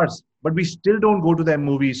big stars, but we still don't go to their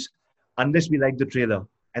movies unless we like the trailer.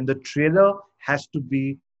 And the trailer has to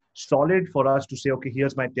be solid for us to say, okay,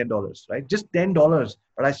 here's my $10, right? Just $10,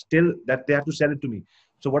 but they have to sell it to me.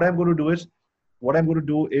 So what I'm going to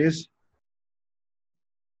do is,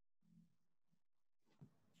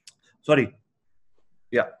 sorry.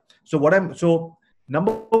 Yeah. So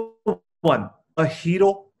number one, a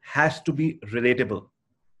hero has to be relatable.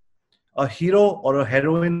 A hero or a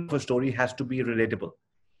heroine of a story has to be relatable.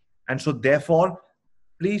 And so therefore,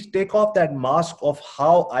 please take off that mask of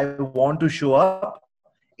how I want to show up.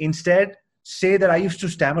 Instead, say that I used to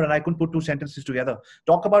stammer and I couldn't put two sentences together.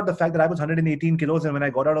 Talk about the fact that I was 118 kilos, and when I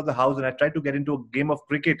got out of the house and I tried to get into a game of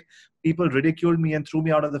cricket, people ridiculed me and threw me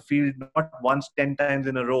out of the field, not once, 10 times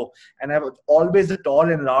in a row. And I was always a tall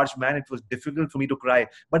and large man. It was difficult for me to cry,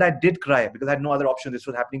 but I did cry because I had no other option. This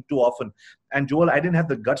was happening too often. And Joel, I didn't have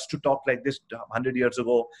the guts to talk like this 100 years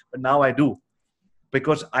ago, but now I do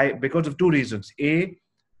because of two reasons.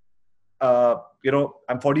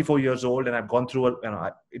 I'm 44 years old and I've gone through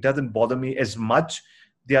it doesn't bother me as much.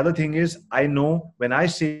 The other thing is, I know when I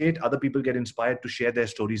say it, other people get inspired to share their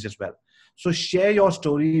stories as well. So share your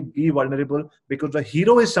story, be vulnerable, because a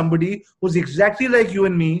hero is somebody who's exactly like you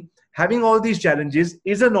and me, having all these challenges,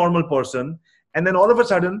 is a normal person. And then all of a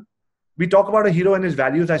sudden, we talk about a hero and his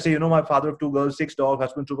values. I say, my father of 2 girls, 6 dogs,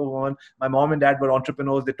 husband, superwoman. My mom and dad were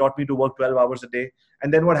entrepreneurs. They taught me to work 12 hours a day.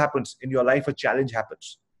 And then what happens? In your life, a challenge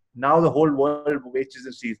happens. Now the whole world waits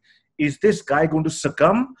and sees, is this guy going to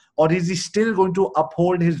succumb, or is he still going to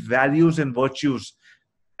uphold his values and virtues?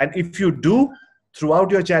 And if you do,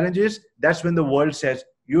 throughout your challenges, that's when the world says,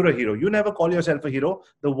 you're a hero. You never call yourself a hero.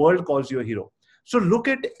 The world calls you a hero. So look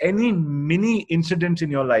at any mini incidents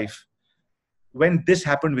in your life when this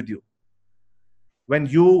happened with you. When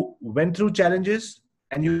you went through challenges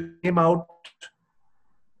and you came out.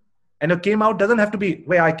 And it came out doesn't have to be,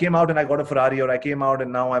 I came out and I got a Ferrari, or I came out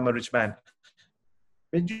and now I'm a rich man.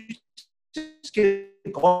 When you just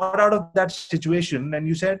got out of that situation and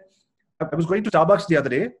you said, I was going to Starbucks the other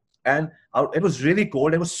day And it was really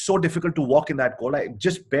cold. It was so difficult to walk in that cold. I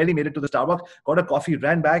just barely made it to the Starbucks, got a coffee,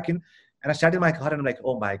 ran back in, and I sat in my car and I'm like,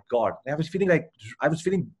 oh my God. I was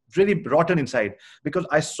feeling really rotten inside because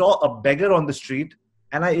I saw a beggar on the street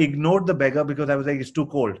and I ignored the beggar because I was like, it's too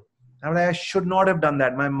cold. I'm like, I should not have done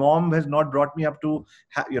that. My mom has not brought me up to,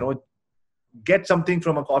 get something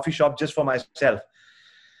from a coffee shop just for myself.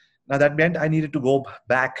 Now that meant I needed to go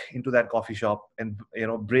back into that coffee shop and,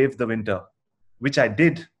 brave the winter, which I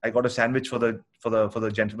did. I got a sandwich for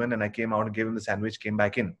the gentleman and I came out and gave him the sandwich, came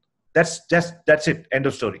back in. That's it. End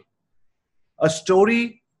of story. A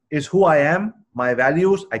story is who I am, my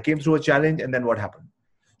values. I came through a challenge and then what happened.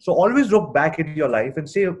 So always look back at your life and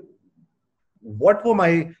say, what were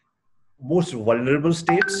my most vulnerable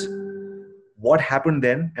states? What happened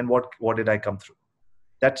then? And what did I come through?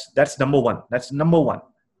 That's number one. That's number one.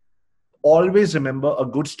 Always remember, a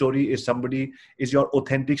good story is your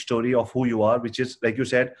authentic story of who you are, which is, like you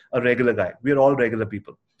said, a regular guy. We're all regular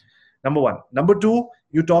people. Number one. Number two,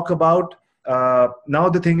 you talk about, now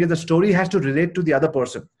the thing is the story has to relate to the other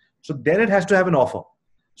person. So then it has to have an offer.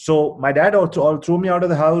 So my dad also threw me out of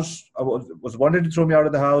the house. I was wanted to throw me out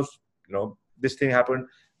of the house. This thing happened.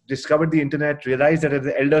 Discovered the internet, realized that as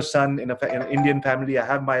the elder son in an Indian family, I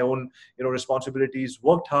have my own, responsibilities,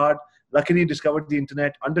 worked hard. Luckily discovered the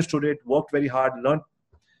internet, understood it, worked very hard, learned,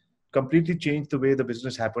 completely changed the way the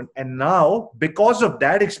business happened. And now, because of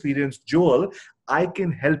that experience, Joel, I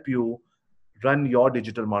can help you run your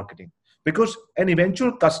digital marketing. Because an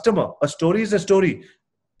eventual customer, a story is a story.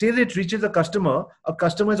 Till it reaches a customer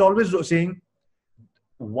is always saying,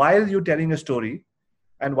 while you're telling a story,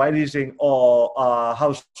 and while he's saying,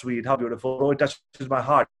 how sweet, how beautiful, oh, it touches my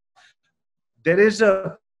heart, there is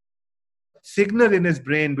a signal in his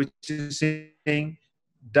brain which is saying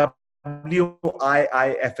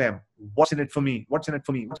WIIFM. What's in it for me? What's in it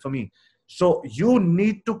for me? What's for me? So you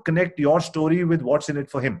need to connect your story with what's in it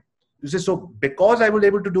for him. You say, so because I was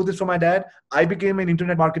able to do this for my dad, I became an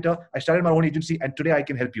internet marketer. I started my own agency and today I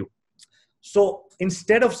can help you. So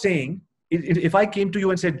instead of saying, if I came to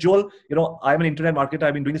you and said, Joel, I'm an internet marketer.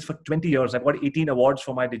 I've been doing this for 20 years. I've got 18 awards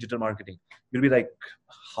for my digital marketing. You'll be like,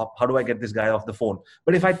 how do I get this guy off the phone?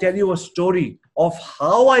 But if I tell you a story of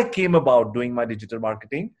how I came about doing my digital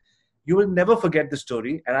marketing, you will never forget the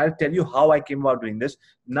story. And I'll tell you how I came about doing this.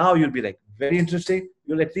 Now you'll be like, very interesting.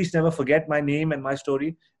 You'll at least never forget my name and my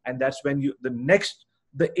story. And that's when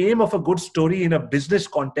the aim of a good story in a business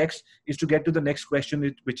context is to get to the next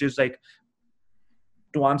question, which is like,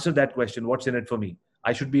 to answer that question, what's in it for me?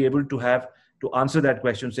 I should be able to answer that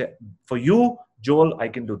question, say, for you, Joel, I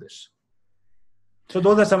can do this. So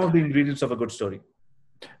those are some of the ingredients of a good story.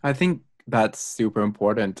 I think that's super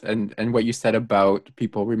important. And what you said about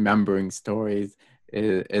people remembering stories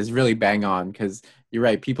is really bang on, because you're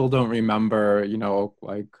right. People don't remember,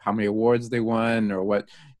 like how many awards they won or what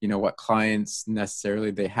clients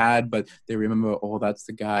necessarily they had, but they remember, oh, that's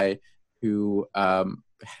the guy who,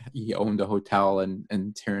 he owned a hotel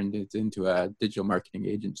and turned it into a digital marketing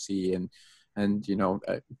agency and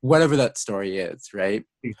whatever that story is, right?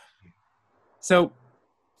 So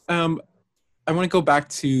I want to go back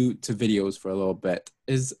to videos for a little bit.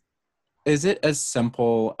 Is it as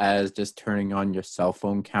simple as just turning on your cell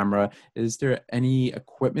phone camera? Is there any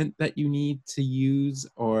equipment that you need to use,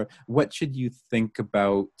 or what should you think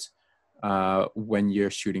about when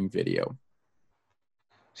you're shooting video?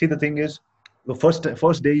 See, the thing is, the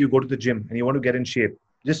first day you go to the gym and you want to get in shape,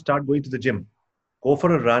 just start going to the gym. Go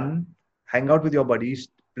for a run, hang out with your buddies,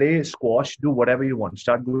 play squash, do whatever you want.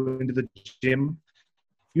 Start going to the gym.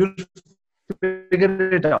 You'll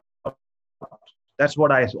figure it out. That's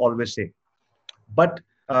what I always say. But,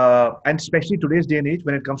 and especially today's day and age,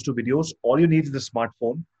 when it comes to videos, all you need is the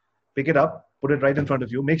smartphone. Pick it up, put it right in front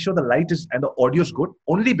of you. Make sure the light is and the audio is good,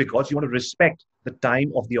 only because you want to respect the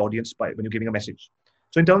time of the audience when you're giving a message.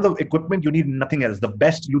 So in terms of equipment, you need nothing else. The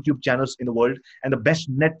best YouTube channels in the world and the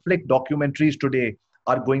best Netflix documentaries today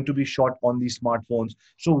are going to be shot on these smartphones.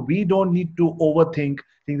 So we don't need to overthink,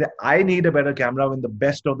 think that I need a better camera when the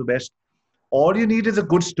best of the best. All you need is a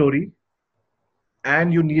good story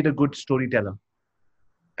and you need a good storyteller.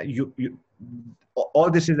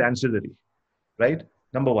 All this is ancillary, right?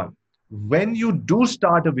 Number one, when you do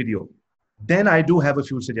start a video, then I do have a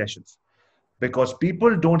few suggestions, because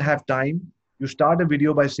people don't have time. You start a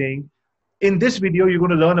video by saying, in this video, you're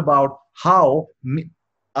going to learn about how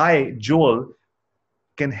I, Joel,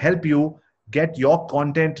 can help you get your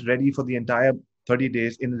content ready for the entire 30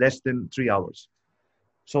 days in less than 3 hours.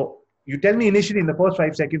 So you tell me initially in the first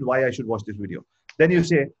 5 seconds why I should watch this video. Then you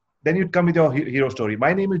say, then you'd come with your hero story.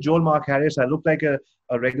 My name is Joel Mark Harris. I look like a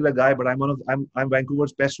regular guy, but I'm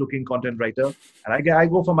Vancouver's best looking content writer. And I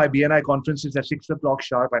go for my BNI conferences at 6 o'clock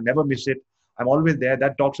sharp. I never miss it. I'm always there.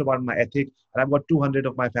 That talks about my ethic. And I've got 200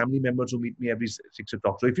 of my family members who meet me every 6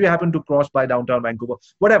 o'clock. So if you happen to cross by downtown Vancouver,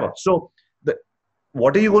 whatever. So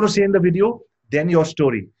what are you going to say in the video? Then your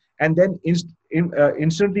story. And then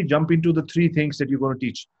instantly jump into the 3 things that you're going to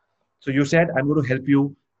teach. So you said, I'm going to help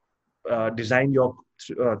you design your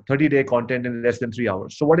 30-day content in less than 3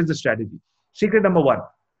 hours. So what is the strategy? Secret number 1,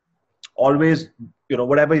 always,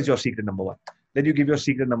 whatever is your secret number 1. Then you give your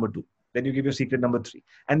secret number 2. Then you give your secret number 3.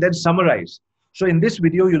 And then summarize. So in this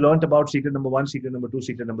video, you learned about secret number 1, secret number 2,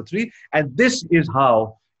 secret number 3. And this is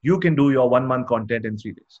how you can do your 1-month content in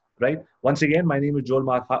 3 days, right? Once again, my name is Joel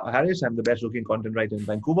Mark Harris. I'm the best looking content writer in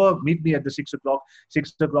Vancouver. Meet me at the 6 o'clock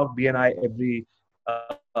BNI every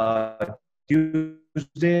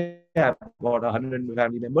Tuesday. I've got 100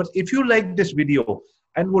 family members. If you like this video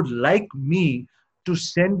and would like me to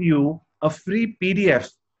send you a free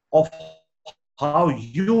PDF of how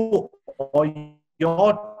you or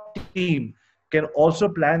your team can also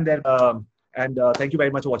plan their thank you very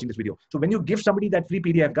much for watching this video. So when you give somebody that free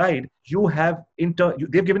PDF guide,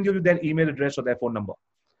 they've given you their email address or their phone number.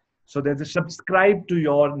 So there's a subscribe to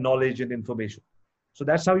your knowledge and information. So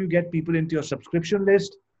that's how you get people into your subscription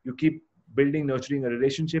list. You keep building, nurturing a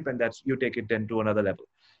relationship, and you take it then to another level.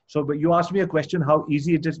 So, but you asked me a question, how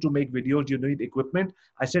easy it is to make videos. You need equipment.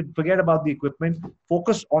 I said, forget about the equipment.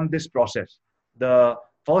 Focus on this process. The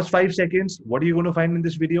first 5 seconds, what are you going to find in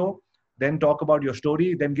this video? Then talk about your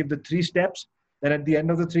story. Then give the 3 steps. Then at the end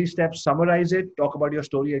of the 3 steps, summarize it, talk about your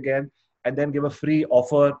story again, and then give a free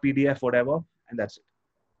offer, PDF, whatever. And that's it.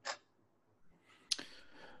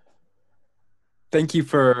 Thank you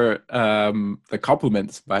for the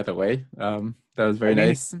compliments, by the way. That was very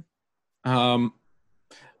nice.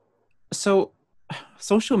 So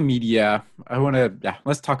social media,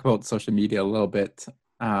 let's talk about social media a little bit.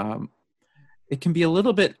 It can be a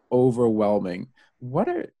little bit overwhelming.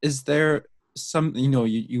 Is there some,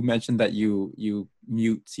 you mentioned that you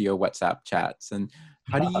mute your WhatsApp chats, and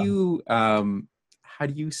how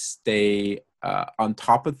do you stay on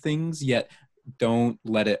top of things yet don't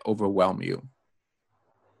let it overwhelm you?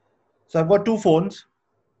 So I've got 2 phones,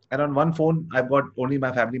 and on one phone, I've got only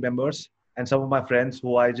my family members and some of my friends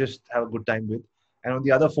who I just have a good time with. And on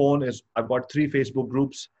the other phone I've got 3 Facebook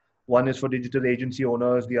groups. One is for digital agency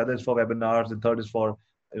owners, the other is for webinars, the third is for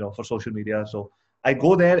social media. So I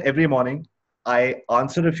go there every morning, I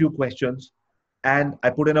answer a few questions, and I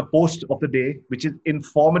put in a post of the day, which is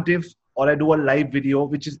informative, or I do a live video,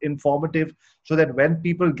 which is informative, so that when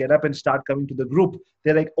people get up and start coming to the group,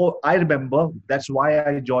 they're like, oh, I remember. That's why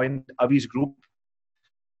I joined Avi's group,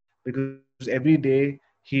 because every day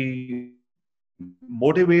he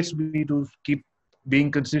motivates me to keep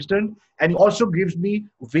being consistent, and he also gives me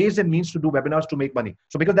ways and means to do webinars to make money.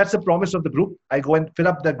 So because that's the promise of the group, I go and fill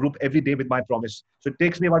up the group every day with my promise. So it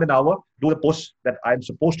takes me about an hour, do the posts that I'm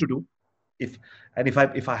supposed to do. If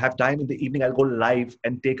I have time in the evening, I'll go live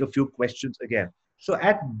and take a few questions again. So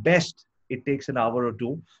at best, it takes an hour or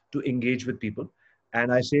 2 to engage with people.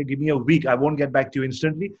 And I say, give me a week. I won't get back to you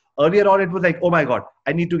instantly. Earlier on, it was like, oh my God,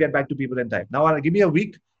 I need to get back to people in time. Now, give me a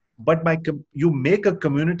week, but you make a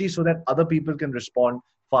community so that other people can respond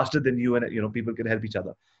faster than you, and people can help each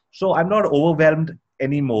other. So I'm not overwhelmed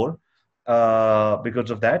anymore because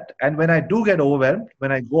of that. And when I do get overwhelmed,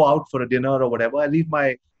 when I go out for a dinner or whatever, I leave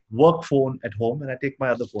my work phone at home and I take my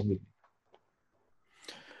other phone with me.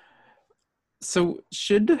 So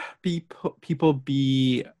should people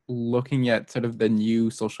be looking at sort of the new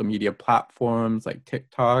social media platforms like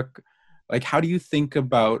TikTok? Like, how do you think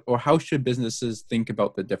about, or how should businesses think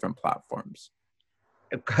about the different platforms?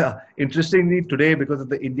 Interestingly, today, because of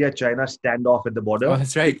the India-China standoff at the border, oh,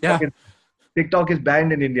 that's right. TikTok is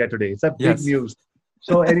banned in India today. It's a big news.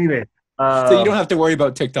 So anyway. So you don't have to worry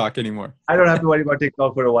about TikTok anymore. I don't have to worry about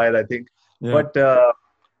TikTok for a while, I think. Yeah. But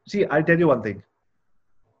see, I'll tell you one thing.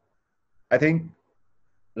 I think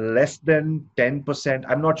less than 10%,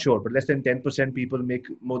 I'm not sure, but less than 10% people make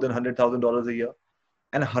more than $100,000 a year.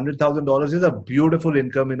 And $100,000 is a beautiful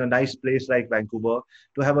income in a nice place like Vancouver,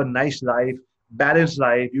 to have a nice life, balanced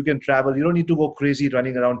life. You can travel. You don't need to go crazy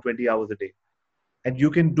running around 20 hours a day. And you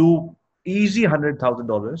can do easy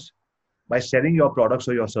 $100,000 by selling your products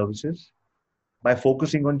or your services, by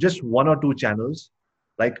focusing on just 1 or 2 channels,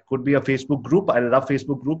 like could be a Facebook group. I love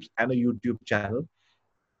Facebook groups, and a YouTube channel.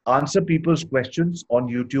 Answer people's questions on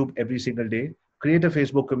YouTube every single day. Create a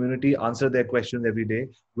Facebook community, answer their questions every day.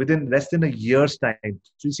 Within less than a year's time,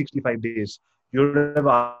 365 days, you'll have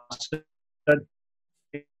answered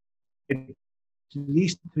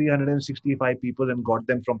least 365 people and got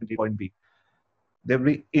them from point B. There will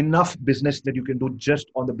be enough business that you can do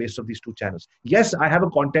just on the basis of these two channels. Yes, I have a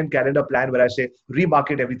content calendar plan where I say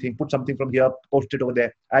remarket everything, put something from here, post it over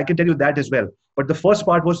there. I can tell you that as well. But the first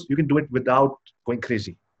part was you can do it without going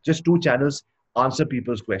crazy. Just two channels, answer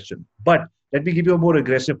people's question. But let me give you a more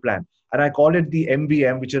aggressive plan. And I call it the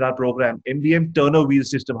MVM, which is our program, MVM turner wheel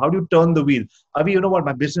system. How do you turn the wheel? Avi, you know what?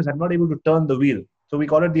 My business, I'm not able to turn the wheel. So we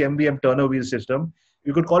call it the MVM turner wheel system.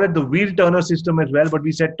 You could call it the wheel turner system as well, but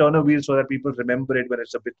we said turner wheel so that people remember it when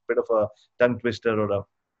it's a bit of a tongue twister or a.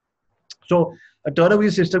 So a turner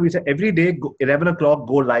wheel system, we say every day, 11 o'clock,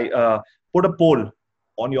 go live, put a poll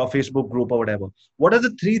on your Facebook group or whatever. What are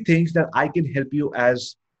the three things that I can help you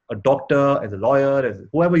as a doctor, as a lawyer, as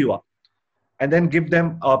whoever you are? And then give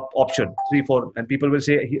them an option, 3, 4, and people will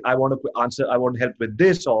say, I want to answer, I want help with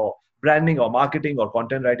this or branding or marketing or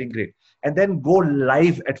content writing, great. And then go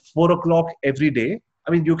live at 4 o'clock every day.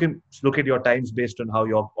 I mean, you can look at your times based on how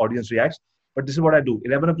your audience reacts. But this is what I do.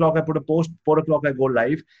 11 o'clock, I put a post. 4 o'clock, I go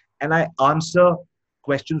live. And I answer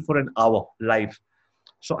questions for an hour live.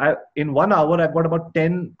 So in 1 hour, I've got about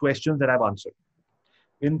 10 questions that I've answered.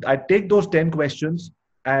 I take those 10 questions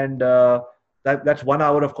and that's 1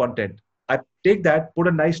 hour of content. I take that, put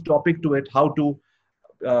a nice topic to it, how to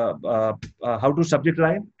subject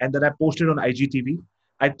line, and then I post it on IGTV.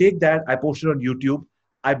 I take that, I post it on YouTube.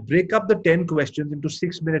 I break up the 10 questions into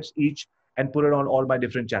 6 minutes each and put it on all my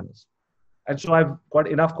different channels. And so I've got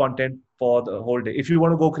enough content for the whole day. If you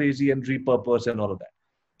want to go crazy and repurpose and all of that.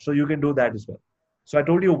 So you can do that as well. So I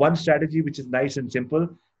told you one strategy, which is nice and simple.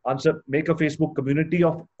 Make a Facebook community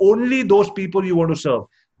of only those people you want to serve.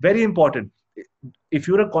 Very important. If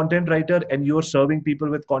you're a content writer and you're serving people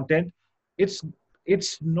with content, it's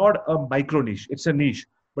not a micro niche, it's a niche.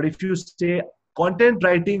 But if you say content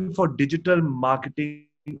writing for digital marketing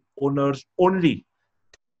owners only,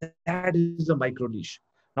 that is a micro niche.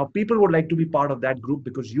 Now, people would like to be part of that group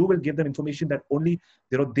because you will give them information that only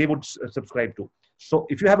they would subscribe to. So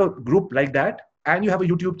if you have a group like that and you have a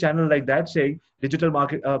YouTube channel like that saying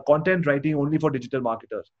content writing only for digital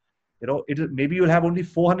marketers, maybe you'll have only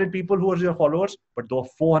 400 people who are your followers, but there are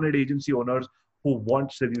 400 agency owners who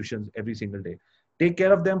want solutions every single day. Take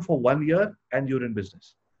care of them for 1 year and you're in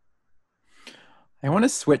business. I want to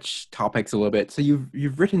switch topics a little bit. So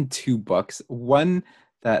you've written 2 books, one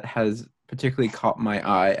that has particularly caught my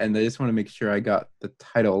eye, and I just want to make sure I got the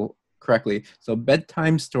title correctly. So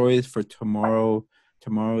Bedtime Stories for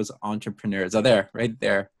Tomorrow's Entrepreneurs. Oh, right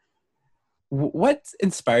there. What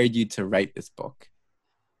inspired you to write this book?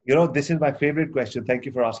 This is my favorite question. Thank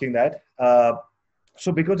you for asking that.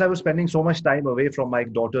 So because I was spending so much time away from my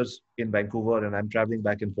daughters in Vancouver and I'm traveling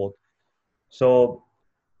back and forth. So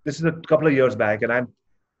this is a couple of years back and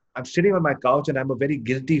I'm sitting on my couch and I'm a very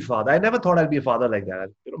guilty father. I never thought I'd be a father like that.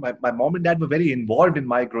 My mom and dad were very involved in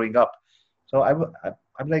my growing up. So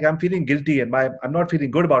I'm feeling guilty and I'm not feeling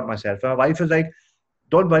good about myself. And my wife is like,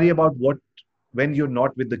 don't worry about when you're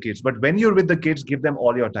not with the kids, but when you're with the kids, give them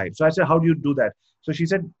all your time. So I said, how do you do that? So she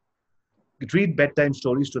said, read bedtime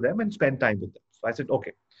stories to them and spend time with them. So I said,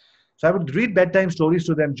 okay. So I would read bedtime stories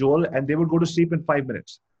to them, Joel, and they would go to sleep in 5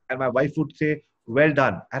 minutes. And my wife would say, well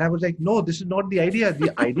done. And I was like, no, this is not the idea.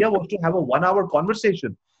 The idea was to have a 1 hour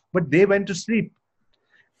conversation, but they went to sleep.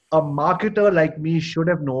 A marketer like me should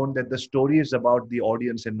have known that the story is about the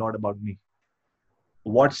audience and not about me.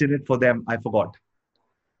 What's in it for them? I forgot.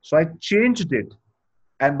 So I changed it.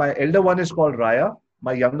 And my elder one is called Raya.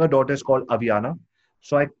 My younger daughter is called Aviana.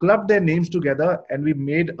 So I clubbed their names together and we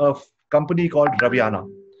made a company called Raviana.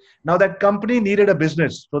 Now that company needed a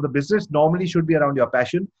business. So the business normally should be around your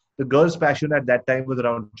passion. The girl's passion at that time was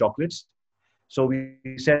around chocolates. So we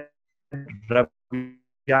said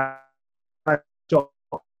Raviana Chocolates.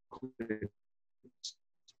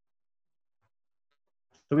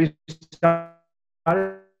 So we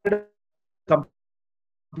started a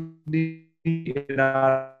company in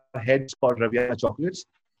our heads called Raviana Chocolates.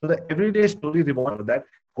 So the everyday story revolves that.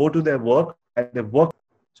 Go to their work and they work.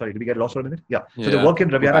 Sorry, did we get lost for a minute? Yeah. So they work in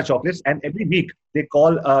Raviana Chocolates and every week they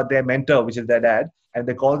call their mentor, which is their dad, and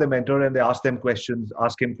they call the mentor and they ask him questions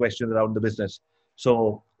around the business.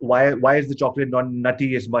 So why is the chocolate not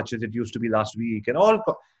nutty as much as it used to be last week and all?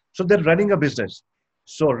 So they're running a business.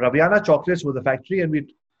 So Raviana Chocolates was the factory and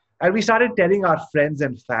we started telling our friends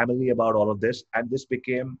and family about all of this. And this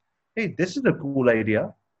became, hey, this is a cool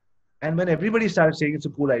idea. And when everybody started saying it's a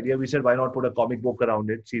cool idea, we said, why not put a comic book around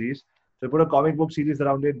it, series? So we put a comic book series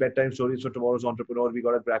around it, Bedtime Stories for Tomorrow's Entrepreneur. We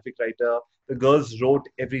got a graphic writer. The girls wrote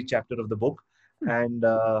every chapter of the book. And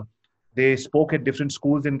they spoke at different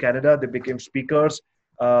schools in Canada. They became speakers.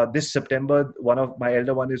 this September, one of my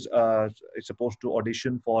elder one is supposed to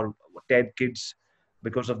audition for TED Kids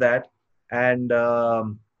because of that. And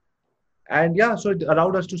yeah, so it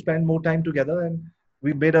allowed us to spend more time together, and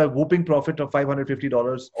we made a whooping profit of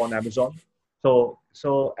 $550 on Amazon.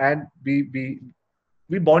 And we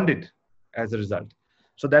bonded as a result.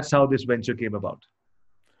 So that's how this venture came about.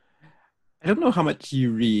 I don't know how much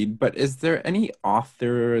you read, but is there any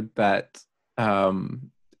author that, and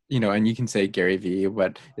you can say Gary Vee,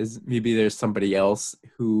 but maybe there's somebody else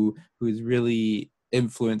who has really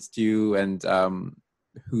influenced you and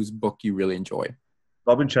whose book you really enjoy?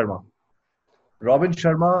 Robin Sharma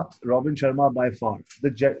by far.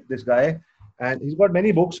 This guy, and he's got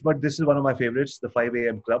many books, but this is one of my favorites, The 5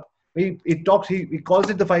 a.m. Club. He calls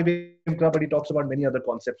it The 5 a.m. Club, but he talks about many other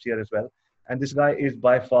concepts here as well. And this guy is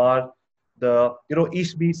by far the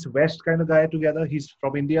East meets West kind of guy together. He's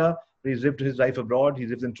from India. He's lived his life abroad. He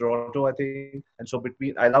lives in Toronto, I think. And so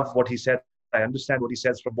I love what he said. I understand what he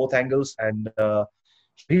says from both angles. And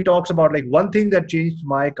he talks about like one thing that changed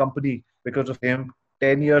my company because of him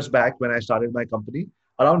 10 years back when I started my company.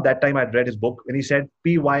 Around that time, I'd read his book and he said,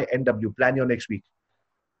 PYNW, plan your next week.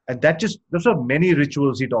 And there's so many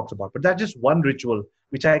rituals he talks about, but that's just one ritual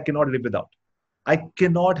which I cannot live without. I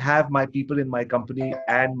cannot have my people in my company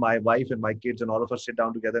and my wife and my kids and all of us sit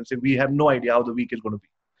down together and say, we have no idea how the week is going to be.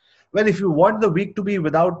 Well, if you want the week to be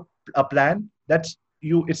without a plan, that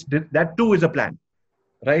too is a plan,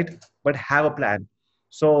 right? But have a plan.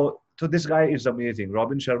 So this guy is amazing.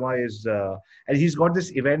 Robin Sharma is, and he's got this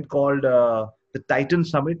event called the Titan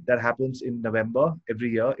Summit that happens in November every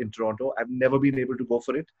year in Toronto. I've never been able to go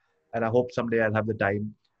for it, and I hope someday I'll have the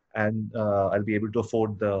time and I'll be able to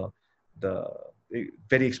afford the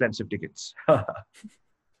very expensive tickets. Well,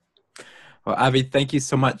 Avi, thank you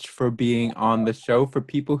so much for being on the show. For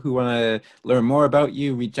people who want to learn more about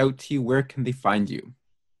you, reach out to you, where can they find you?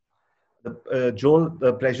 Joel,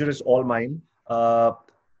 the pleasure is all mine.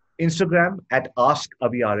 Instagram at Ask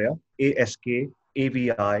Aviarya,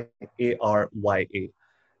 AskAviarya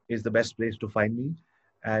is the best place to find me.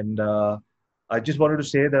 And I just wanted to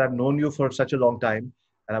say that I've known you for such a long time.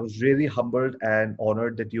 And I was really humbled and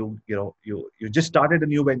honored that you just started a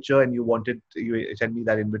new venture and you sent me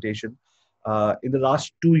that invitation. In the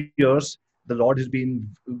last 2 years, the Lord has been,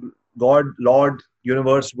 Lord,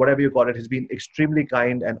 universe, whatever you call it, has been extremely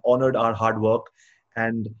kind and honored our hard work.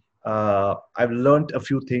 And I've learned a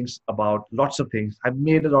few things about lots of things. I've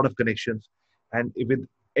made a lot of connections. And with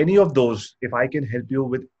any of those, if I can help you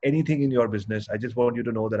with anything in your business, I just want you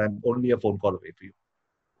to know that I'm only a phone call away for you.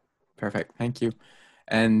 Perfect. Thank you.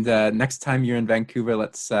 And next time you're in Vancouver,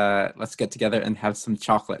 let's get together and have some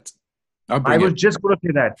chocolate. I was just going to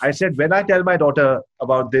say that. I said, when I tell my daughters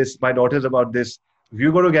about this,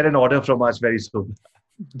 you're going to get an order from us very soon.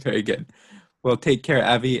 Very good. Well, take care,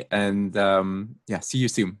 Avi. And see you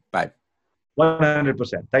soon. Bye.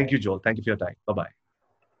 100%. Thank you, Joel. Thank you for your time. Bye-bye.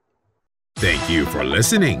 Thank you for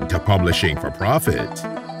listening to Publishing for Profit.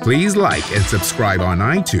 Please like and subscribe on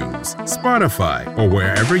iTunes, Spotify, or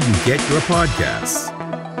wherever you get your podcasts.